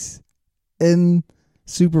penalties in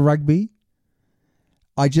Super Rugby.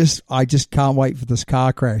 I just can't wait for this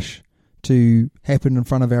car crash to happen in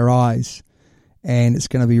front of our eyes. And it's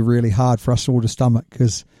going to be really hard for us all to stomach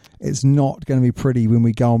because it's not going to be pretty when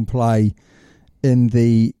we go and play in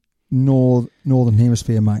the Northern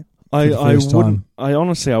Hemisphere, mate. I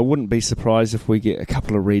wouldn't be surprised if we get a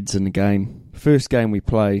couple of reds in the game. First game we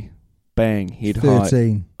play, bang, head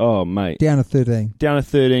 13. high. Oh, mate. Down to 13. Down to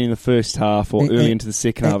 13 in the first half or early into the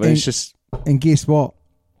second half. It's just... And guess what?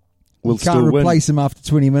 We'll you can't replace him after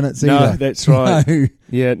 20 minutes either. No, that's right. No.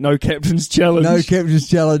 Yeah, no captain's challenge. No captain's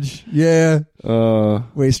challenge. Yeah.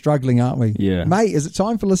 We're struggling, aren't we? Yeah. Mate, is it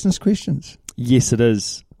time for listeners' questions? Yes, it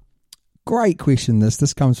is. Great question, this.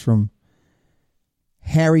 This comes from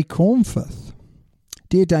Harry Cornforth.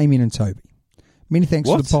 Dear Damien and Toby, many thanks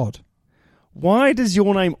for the pod. Why does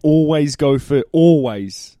your name always go for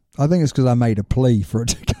always? I think it's because I made a plea for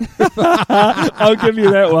it. I'll give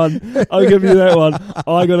you that one.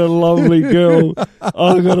 I got a lovely girl.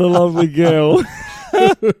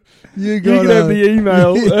 You can have the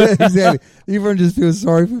email. Yeah, exactly. Everyone just feels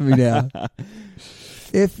sorry for me now.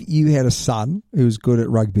 If you had a son who was good at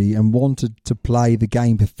rugby and wanted to play the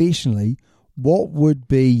game professionally, what would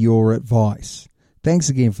be your advice? Thanks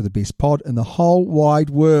again for the best pod in the whole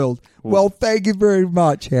wide world. Well, thank you very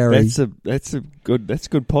much, Harry. That's a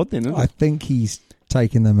good pod then, isn't it? I think he's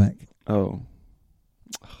taken the mic. Oh.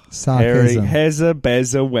 Sarcasm. Harry Hazza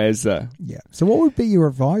Bazza Wazza. Yeah. So what would be your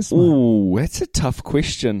advice, mate? Ooh, that's a tough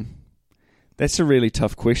question. That's a really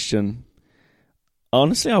tough question.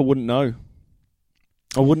 Honestly, I wouldn't know.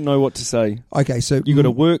 I wouldn't know what to say. Okay, so... You've got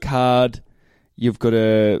to work hard. You've got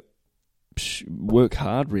to work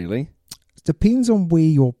hard, really. Depends on where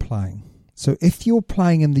you're playing. So if you're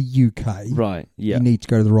playing in the UK, right, yeah, you need to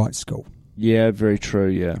go to the right school. Yeah, very true,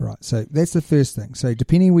 yeah. Right, so that's the first thing. So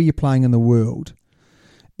depending where you're playing in the world,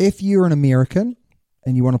 if you're an American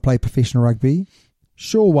and you want to play professional rugby,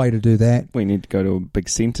 sure way to do that. We need to go to a big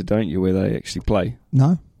centre, don't you, where they actually play?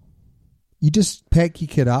 No. You just pack your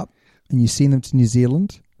kid up and you send them to New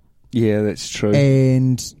Zealand. Yeah, that's true.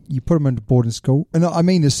 And you put them into boarding school. And I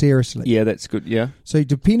mean this seriously. Yeah, that's good, yeah. So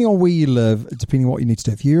depending on where you live, depending on what you need to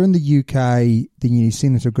do. If you're in the UK, then you need to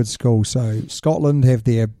send them to a good school. So Scotland have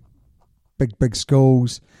their big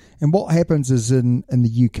schools. And what happens is in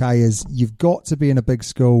the UK is you've got to be in a big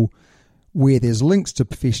school where there's links to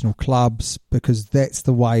professional clubs because that's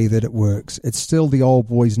the way that it works. It's still the old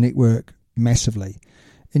boys network massively.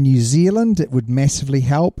 In New Zealand, it would massively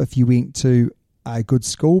help if you went to a good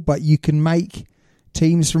school, but you can make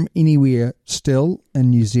teams from anywhere still in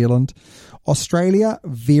New Zealand. Australia,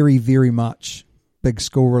 very, very much big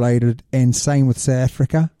school related, and same with South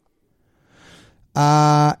Africa.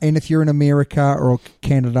 And if you're in America or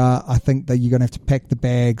Canada, I think that you're going to have to pack the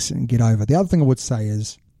bags and get over. The other thing I would say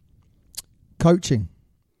is coaching.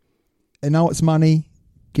 I know it's money,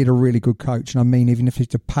 get a really good coach. And I mean, even if you have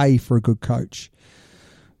to pay for a good coach,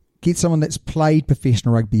 get someone that's played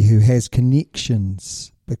professional rugby who has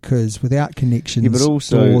connections, because without connections, but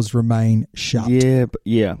also, doors remain shut.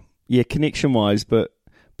 Yeah, connection-wise, but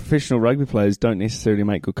professional rugby players don't necessarily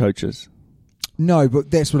make good coaches. No, but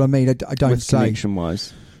that's what I mean. I don't with say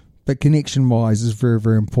connection-wise. But connection-wise is very,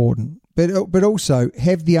 very important. But also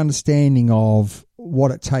have the understanding of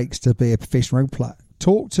what it takes to be a professional rugby player.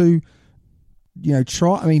 Talk to,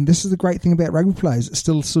 try. I mean, this is the great thing about rugby players. It's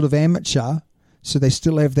still sort of amateur, so they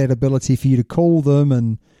still have that ability for you to call them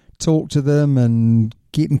and talk to them and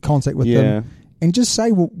get in contact with them. And just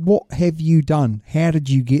say, well, what have you done? How did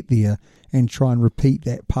you get there? And try and repeat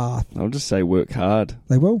that path. I'll just say work hard.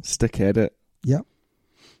 They will. Stick at it. Yep.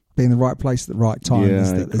 Be in the right place at the right time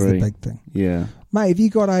is the big thing. Yeah. Mate, have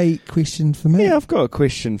you got a question for me? Yeah, I've got a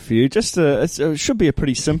question for you. It should be a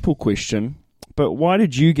pretty simple question, but why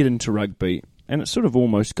did you get into rugby? And it sort of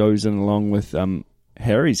almost goes in along with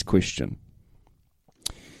Harry's question.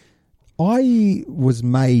 I was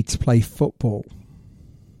made to play football,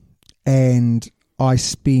 and I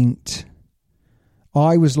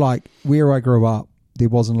was like, where I grew up, there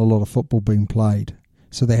wasn't a lot of football being played.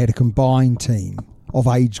 So they had a combined team of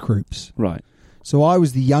age groups. Right. So I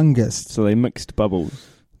was the youngest. So they mixed bubbles.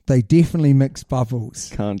 They definitely mixed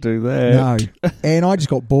bubbles. Can't do that. No. And I just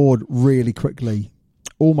got bored really quickly.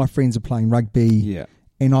 All my friends are playing rugby. Yeah.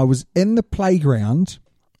 And I was in the playground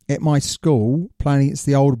at my school playing against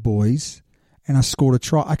the older boys, and I scored a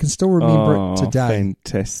try. I can still remember it today.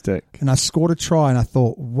 Fantastic. And I scored a try, and I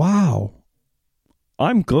thought, wow.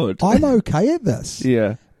 I'm good. I'm okay at this.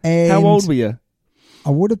 Yeah. And how old were you? I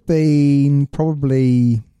would have been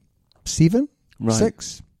probably 7, right.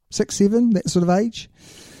 6, 7, that sort of age.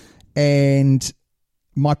 And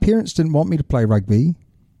my parents didn't want me to play rugby.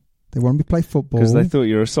 They wanted me to play football. Because they thought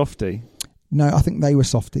you were a softie. No, I think they were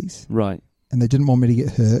softies. Right. And they didn't want me to get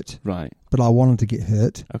hurt. Right. But I wanted to get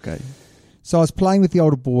hurt. Okay. So I was playing with the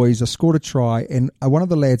older boys. I scored a try, and one of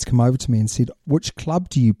the lads came over to me and said, "Which club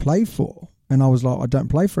do you play for?" And I was like, "I don't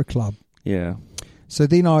play for a club." Yeah. So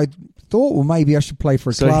then I thought, well, maybe I should play for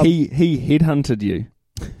a club. So he headhunted you.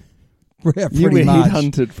 Yeah, you were much.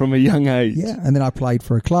 headhunted from a young age. Yeah, and then I played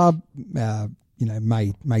for a club,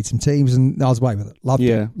 made some teams, and I was away with it. Loved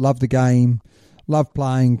it. Loved the game. Loved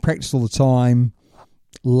playing. Practiced all the time.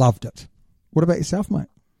 Loved it. What about yourself, mate?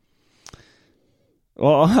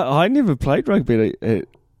 Well, I never played rugby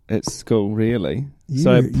at school, really. You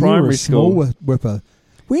primary were a school. Small whipper.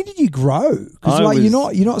 When did you grow? Because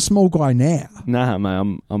you're not a small guy now. Nah,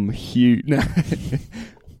 mate, I'm huge.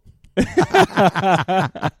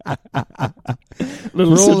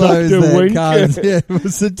 Little for all those seductive wink. Yeah,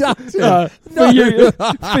 seductive.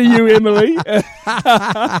 For you, Emily.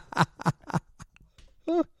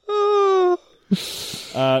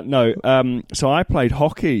 No. So I played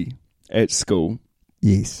hockey at school.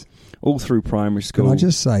 Yes. All through primary school. Can I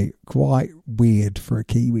just say, quite weird for a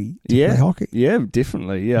Kiwi to play hockey? Yeah,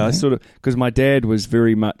 definitely. Yeah, I sort of, because my dad was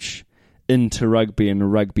very much into rugby and a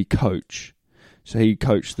rugby coach. So he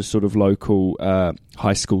coached the sort of local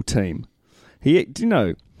high school team.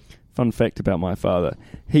 Fun fact about my father,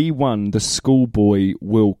 he won the schoolboy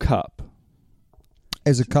World Cup.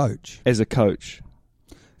 As a coach? As a coach.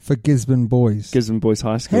 For Gisborne Boys? Gisborne Boys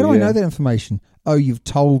High School, How do I know that information? Oh, you've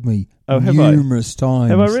told me have numerous times.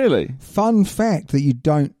 Have I really? Fun fact that you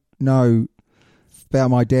don't know about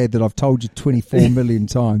my dad that I've told you 24 million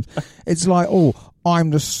times. It's like, I'm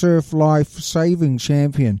the surf life saving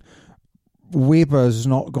champion. Weber's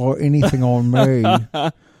not got anything on me.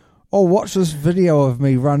 Watch this video of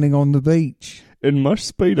me running on the beach. In my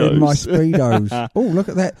Speedos. Look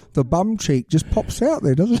at that. The bum cheek just pops out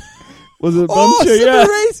there, doesn't it? Was it bum cheek? Yeah.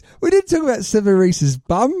 Reese. We did talk about Sibber Reese's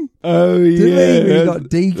bum. Oh, Didn't we? We got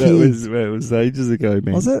DQ'd. That was ages ago,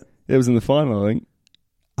 man. Was it? It was in the final, I think.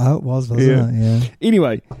 Oh, it was, wasn't it? Yeah.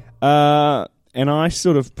 Anyway, and I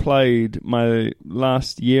sort of played my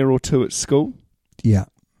last year or two at school. Yeah.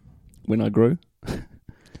 When I grew.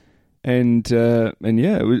 And I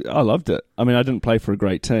loved it. I mean, I didn't play for a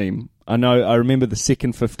great team. I remember the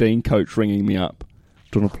second 15 coach ringing me up.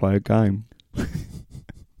 Do you want to play a game?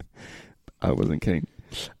 I wasn't keen.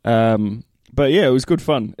 But yeah, it was good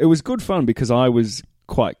fun. It was good fun because I was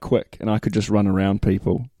quite quick, and I could just run around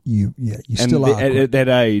people. You And still are. at that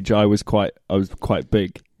age, I was quite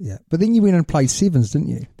big. Yeah, but then you went and played sevens, didn't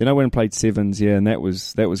you? Then I went and played sevens, yeah, and that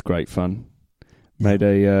was great fun. Made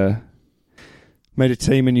a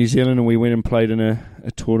team in New Zealand, and we went and played in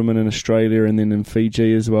a tournament in Australia and then in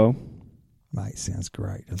Fiji as well. Mate, sounds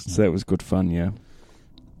great, doesn't it? So that was good fun, yeah.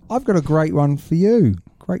 I've got a great one for you.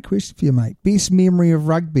 Great question for you, mate. Best memory of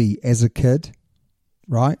rugby as a kid,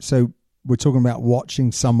 right? So we're talking about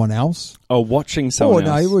watching someone else. Oh, watching someone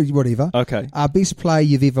else. No, whatever. Okay. Best player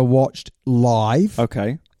you've ever watched live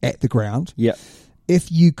at the ground. Yeah.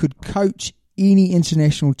 If you could coach any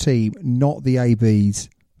international team, not the ABs,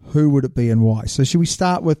 who would it be and why? So should we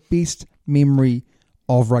start with best memory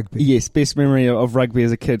of rugby? Yes, best memory of rugby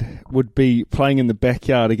as a kid would be playing in the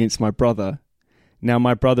backyard against my brother. Now,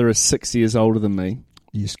 my brother is 6 years older than me.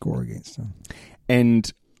 You score against him.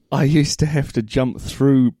 And I used to have to jump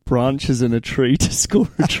through branches in a tree to score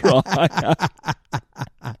a try.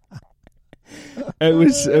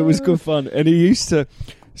 It was good fun. And he used to...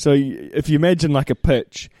 So if you imagine like a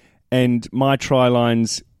pitch and my try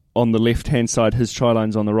line's on the left-hand side, his try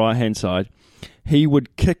line's on the right-hand side, he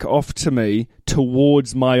would kick off to me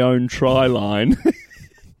towards my own try line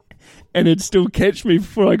and he'd still catch me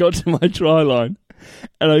before I got to my try line.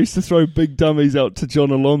 And I used to throw big dummies out to John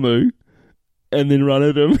Alomu and then run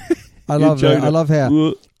at him. I love that. I love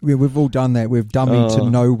how we've all done that. We've dummied to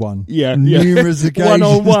no one. Yeah. Numerous occasions.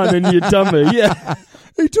 One-on-one and you dummy. Yeah.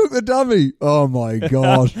 He took the dummy. Oh, my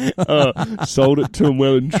God. Sold it to him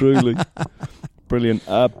well and truly. Brilliant.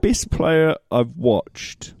 Best player I've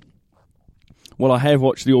watched. Well, I have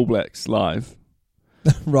watched the All Blacks live.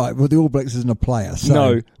 Right. Well, the All Blacks isn't a player. So.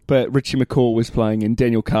 No, but Richie McCaw was playing and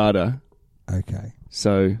Daniel Carter. Okay.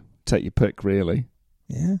 So take your pick, really.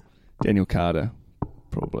 Yeah. Daniel Carter,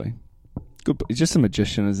 probably. Good. He's just a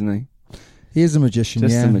magician, isn't he? He is a magician,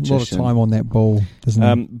 just yeah. a magician. A lot of time on that ball,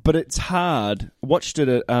 doesn't he? But it's hard. Watched it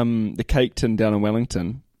at the Caketon down in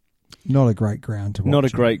Wellington. Not a great ground to watch. Not a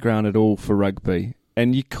great ground at all for rugby.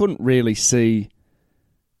 And you couldn't really see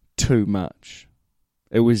too much.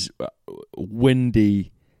 It was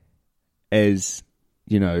windy as,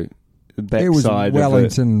 the backside it was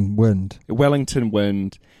Wellington of wind. Wellington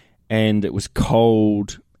wind, and it was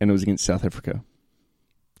cold, and it was against South Africa.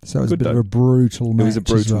 So it was a bit of a brutal match. It was a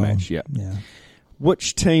brutal as well. match, yeah. Yeah.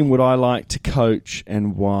 Which team would I like to coach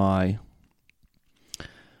and why?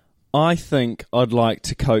 I think I'd like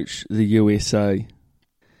to coach the USA.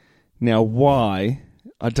 Now, why?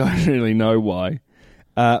 I don't really know why.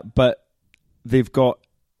 But they've got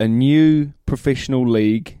a new professional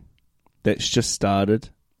league that's just started,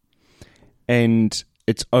 and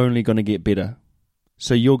it's only going to get better.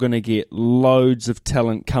 So you're going to get loads of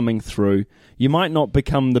talent coming through. You might not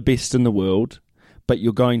become the best in the world, but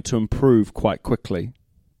you're going to improve quite quickly.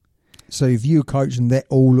 So if you're coaching, that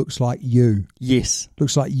all looks like you. Yes.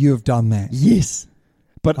 Looks like you have done that. Yes.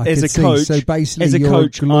 But I as a see. coach, so basically as a you're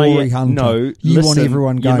coach, a glory hunter. No, you listen, want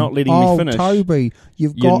everyone going, you're not letting me finish. Toby,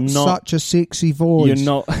 you've got such a sexy voice. You're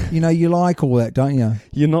not. You like all that, don't you?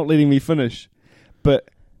 You're not letting me finish. But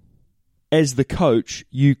as the coach,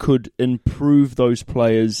 you could improve those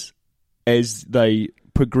players as they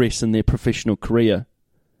progress in their professional career.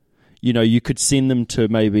 You could send them to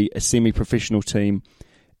maybe a semi-professional team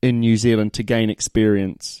in New Zealand to gain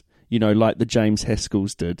experience, like the James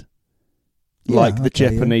Haskells did. The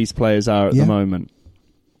Japanese players are at the moment.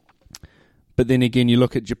 But then again, you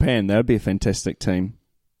look at Japan, that would be a fantastic team.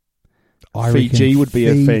 Fiji would be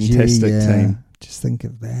a fantastic team. Just think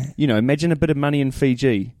of that. Imagine a bit of money in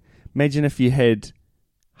Fiji. Imagine if you had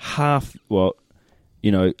a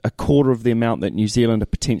quarter of the amount that New Zealand are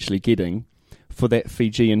potentially getting for that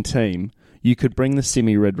Fijian team. You could bring the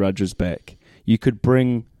semi-red Rudgers back. You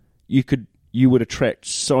would attract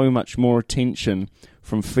so much more attention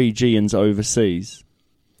from Fijians overseas.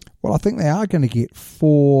 Well, I think they are going to get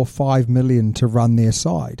 4 or 5 million to run their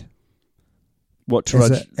side. What, to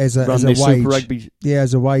run their wage? Super Rugby? Yeah,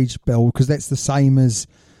 as a wage bill, because that's the same as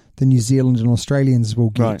the New Zealand and Australians will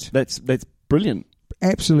get. Right, that's brilliant.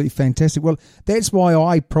 Absolutely fantastic. Well, that's why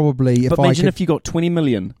I probably... Imagine if you got 20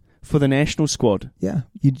 million for the national squad. Yeah.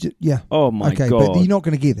 Oh, my God. But you're not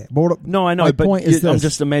going to get that. No, I know, my but point is I'm this.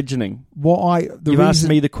 just imagining. You've asked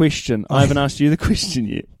me the question. I haven't asked you the question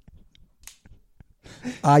yet.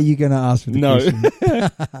 Are you going to ask me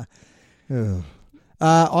the question?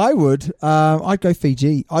 I would. I'd go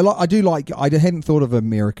Fiji. I hadn't thought of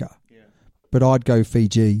America, but I'd go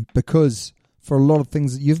Fiji because for a lot of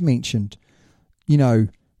things that you've mentioned,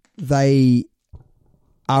 they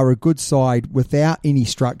are a good side without any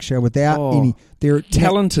structure, without any. They're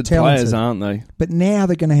talented players, aren't they? But now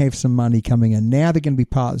they're going to have some money coming in. Now they're going to be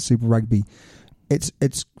part of Super Rugby. It's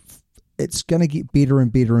going to get better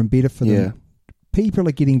and better and better for them. Yeah. People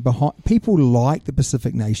are getting behind. People like the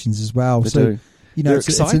Pacific nations as well. They so do. They're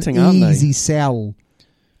exciting, it's an aren't they? easy sell.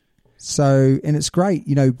 So, and it's great,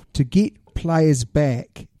 to get players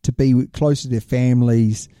back to be close to their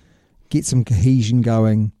families, get some cohesion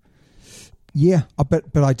going. Yeah, but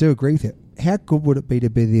I do agree with it. How good would it be to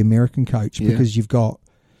be the American coach? Because you've got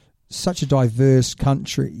such a diverse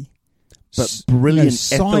country, but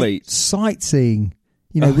brilliant athletes, sightseeing.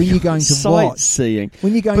 When you're going to sightseeing,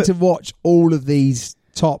 to watch all of these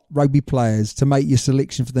top rugby players to make your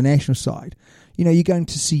selection for the national side. You're going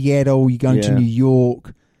to Seattle, you're going to New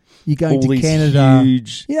York, you're going all to these Canada.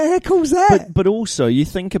 Huge. How cool is that? But also, you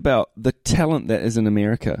think about the talent that is in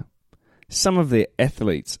America. Some of their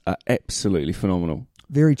athletes are absolutely phenomenal.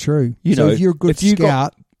 Very true. If you're a good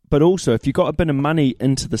scout. But also, if you got a bit of money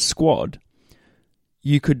into the squad,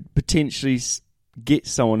 you could potentially get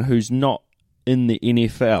someone who's not in the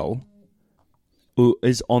NFL, who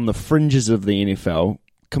is on the fringes of the NFL.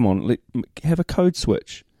 Come on, have a code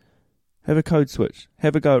switch. Have a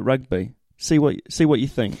go at rugby. See what you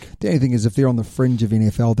think. The only thing is, if they're on the fringe of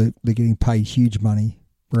NFL, they're getting paid huge money.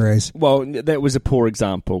 Whereas, that was a poor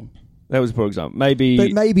example. Maybe,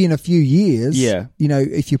 but maybe in a few years, yeah.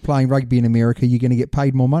 If you're playing rugby in America, you're going to get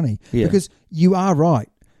paid more money. Yeah. Because you are right.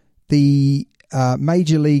 The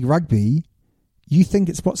Major League Rugby, you think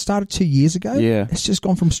it's started 2 years ago? Yeah. It's just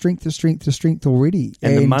gone from strength to strength to strength already.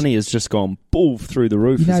 And the money has just gone through the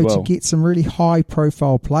roof as well. To get some really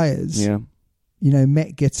high-profile players. Yeah.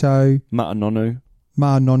 Matt Giteau.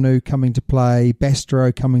 Ma'anonu coming to play.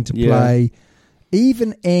 Bastro coming to play.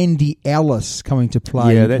 Even Andy Ellis coming to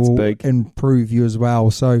play that's will big. improve you as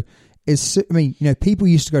well. So, people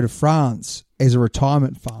used to go to France as a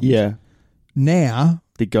retirement fund. Yeah. Now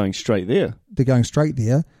they're going straight there.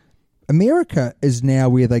 America is now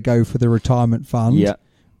where they go for the retirement fund. Yeah.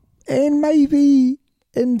 And maybe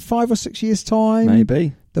in 5 or 6 years' time,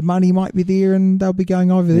 the money might be there and they'll be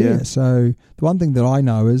going over there. Yeah. So the one thing that I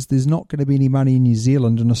know is there's not going to be any money in New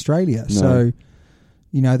Zealand and Australia. No. So,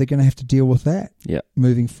 they're going to have to deal with that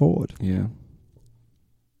moving forward. Yeah.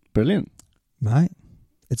 Brilliant. Mate,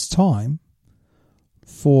 it's time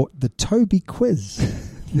for the Toby quiz.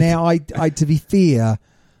 Now, I to be fair,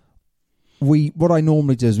 what I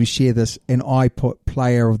normally do is we share this and I put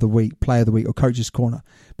player of the week, or coach's corner.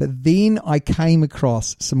 But then I came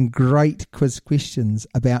across some great quiz questions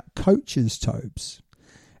about coaches, Tobes.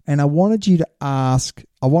 And I wanted to ask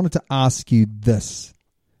you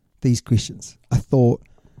these questions.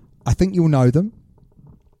 I think you'll know them.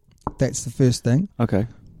 That's the first thing. Okay.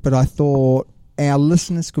 But I thought our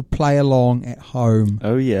listeners could play along at home.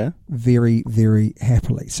 Oh, yeah. Very, very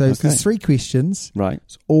happily. So there's 3 questions. Right.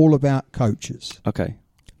 It's all about coaches. Okay.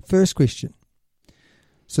 First question.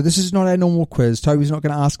 So this is not our normal quiz. Toby's not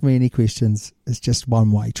going to ask me any questions. It's just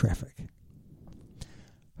one-way traffic.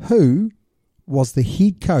 Who was the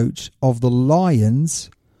head coach of the Lions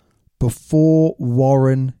before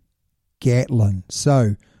Warren Gatlin?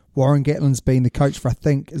 So Warren Gatlin's been the coach for, I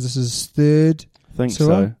think, is this his third I think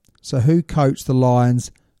tour? So who coached the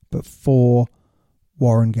Lions before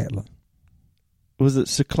Warren Gatlin? Was it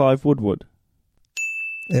Sir Clive Woodward?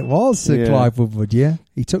 It was Sir Clive Woodward, yeah.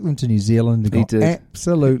 He took them to New Zealand and got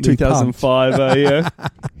absolutely 2005, yeah.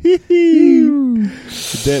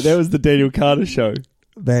 That was the Daniel Carter show.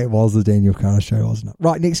 That was the Daniel Carter show, wasn't it?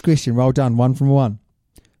 Right, next question. Well done. 1 from 1.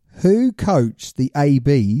 Who coached the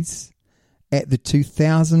ABs at the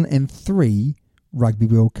 2003 Rugby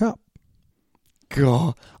World Cup?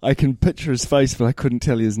 God, I can picture his face, but I couldn't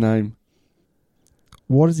tell you his name.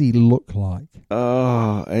 What does he look like?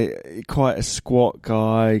 Oh, quite a squat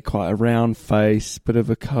guy, quite a round face, bit of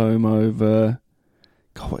a comb over.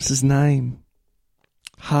 God, what's his name?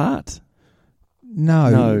 Hart?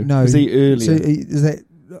 No. Was he earlier? So is that?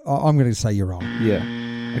 I'm going to say you're wrong. Yeah,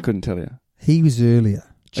 I couldn't tell you. He was earlier.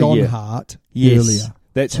 John Hart. Yes, earlier.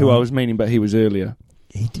 That's who I was meaning, but he was earlier.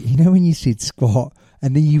 When you said squat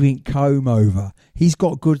and then you went comb over, he's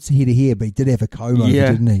got good head of hair, but he did have a comb over,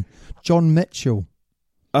 didn't he? John Mitchell.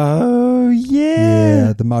 Oh, yeah.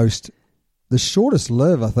 Yeah, the shortest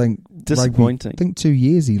live, I think. Disappointing. Rugby, I think 2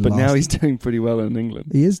 years he But lasted. now he's doing pretty well in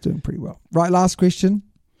England. He is doing pretty well. Right, last question.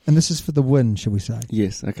 And this is for the win, shall we say?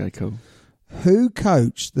 Yes, okay, cool. Who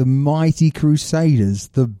coached the mighty Crusaders,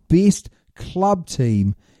 the best club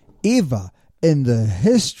team ever in the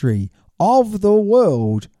history of the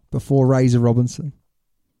world before Razor Robinson?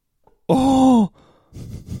 Oh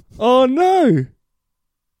no!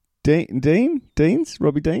 Deans?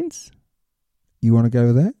 Robbie Deans? You want to go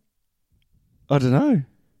with that? I don't know.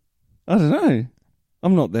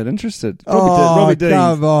 I'm not that interested. Robbie Deans.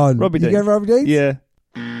 Come on. Robbie You Deans. go Robbie Deans? Yeah.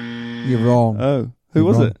 You're wrong. Oh, who You're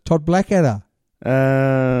was wrong. it? Todd Blackadder.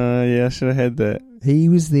 Yeah, I should have had that. He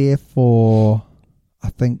was there for, I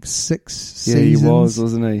think, 6 seasons. Yeah, he was,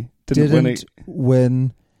 wasn't he? Didn't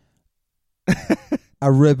win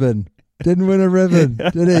a ribbon. Didn't win a ribbon,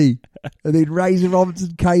 did he? And then Razor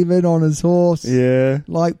Robertson came in on his horse. Yeah.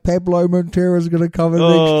 Like Pablo Montera's going to come in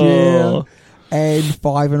next year. And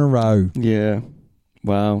 5 in a row. Yeah.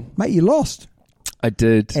 Wow. Mate, you lost. I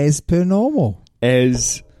did. As per normal.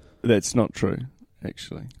 That's not true,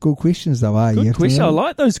 actually. Good questions, though, eh? Good question. I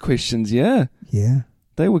like those questions, yeah. Yeah.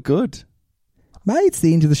 They were good. Mate, it's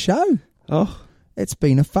the end of the show. Oh. It's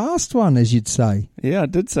been a fast one, as you'd say. Yeah, I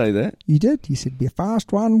did say that. You did. You said it'd be a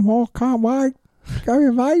fast one. Oh, can't wait. It's going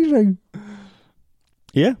to be amazing.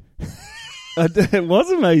 Yeah. It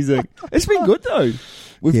was amazing. It's been good, though.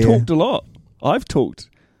 We've talked a lot. I've talked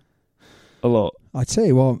a lot. I tell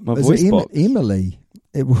you what, My voice box. Emily.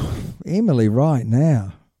 Emily right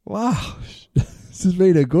now. Wow. This has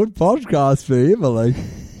been a good podcast for Emily.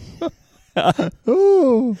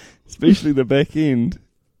 Ooh. Especially the back end.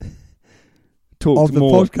 Talked of the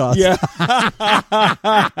more. podcast. Yeah.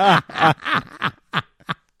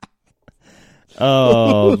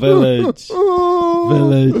 Oh, village.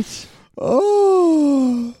 Village.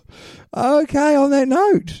 Oh. Okay, on that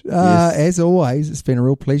note, Yes. as always, it's been a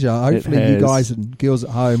real pleasure. Hopefully you guys and girls at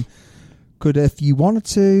home could, if you wanted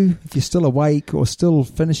to, if you're still awake or still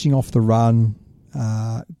finishing off the run,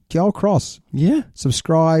 go across. Yeah.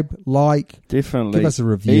 Subscribe, like. Definitely. Give us a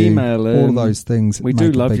review. Email in. All of those things. We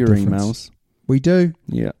make do a love big your difference. emails. We do.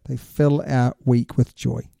 Yeah. They fill our week with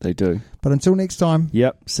joy. They do. But until next time.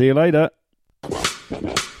 Yep. See you later.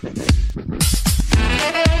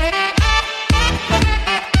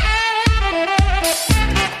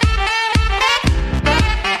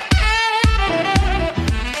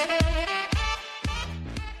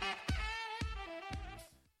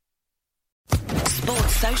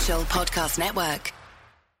 Sports Social Podcast Network.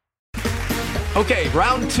 Okay,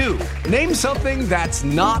 round 2. Name something that's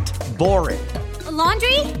not boring. A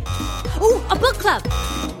laundry? Ooh, a book club.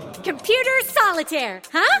 Computer solitaire,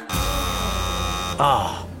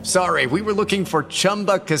 huh? Sorry, we were looking for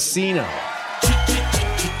Chumba Casino.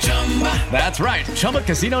 That's right.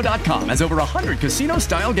 ChumbaCasino.com has over 100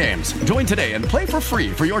 casino-style games. Join today and play for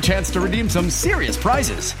free for your chance to redeem some serious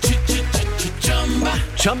prizes.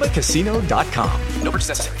 ChumbaCasino.com. No purchase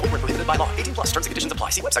necessary. Void where prohibited by law. 18 plus terms and conditions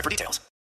apply. See website for details.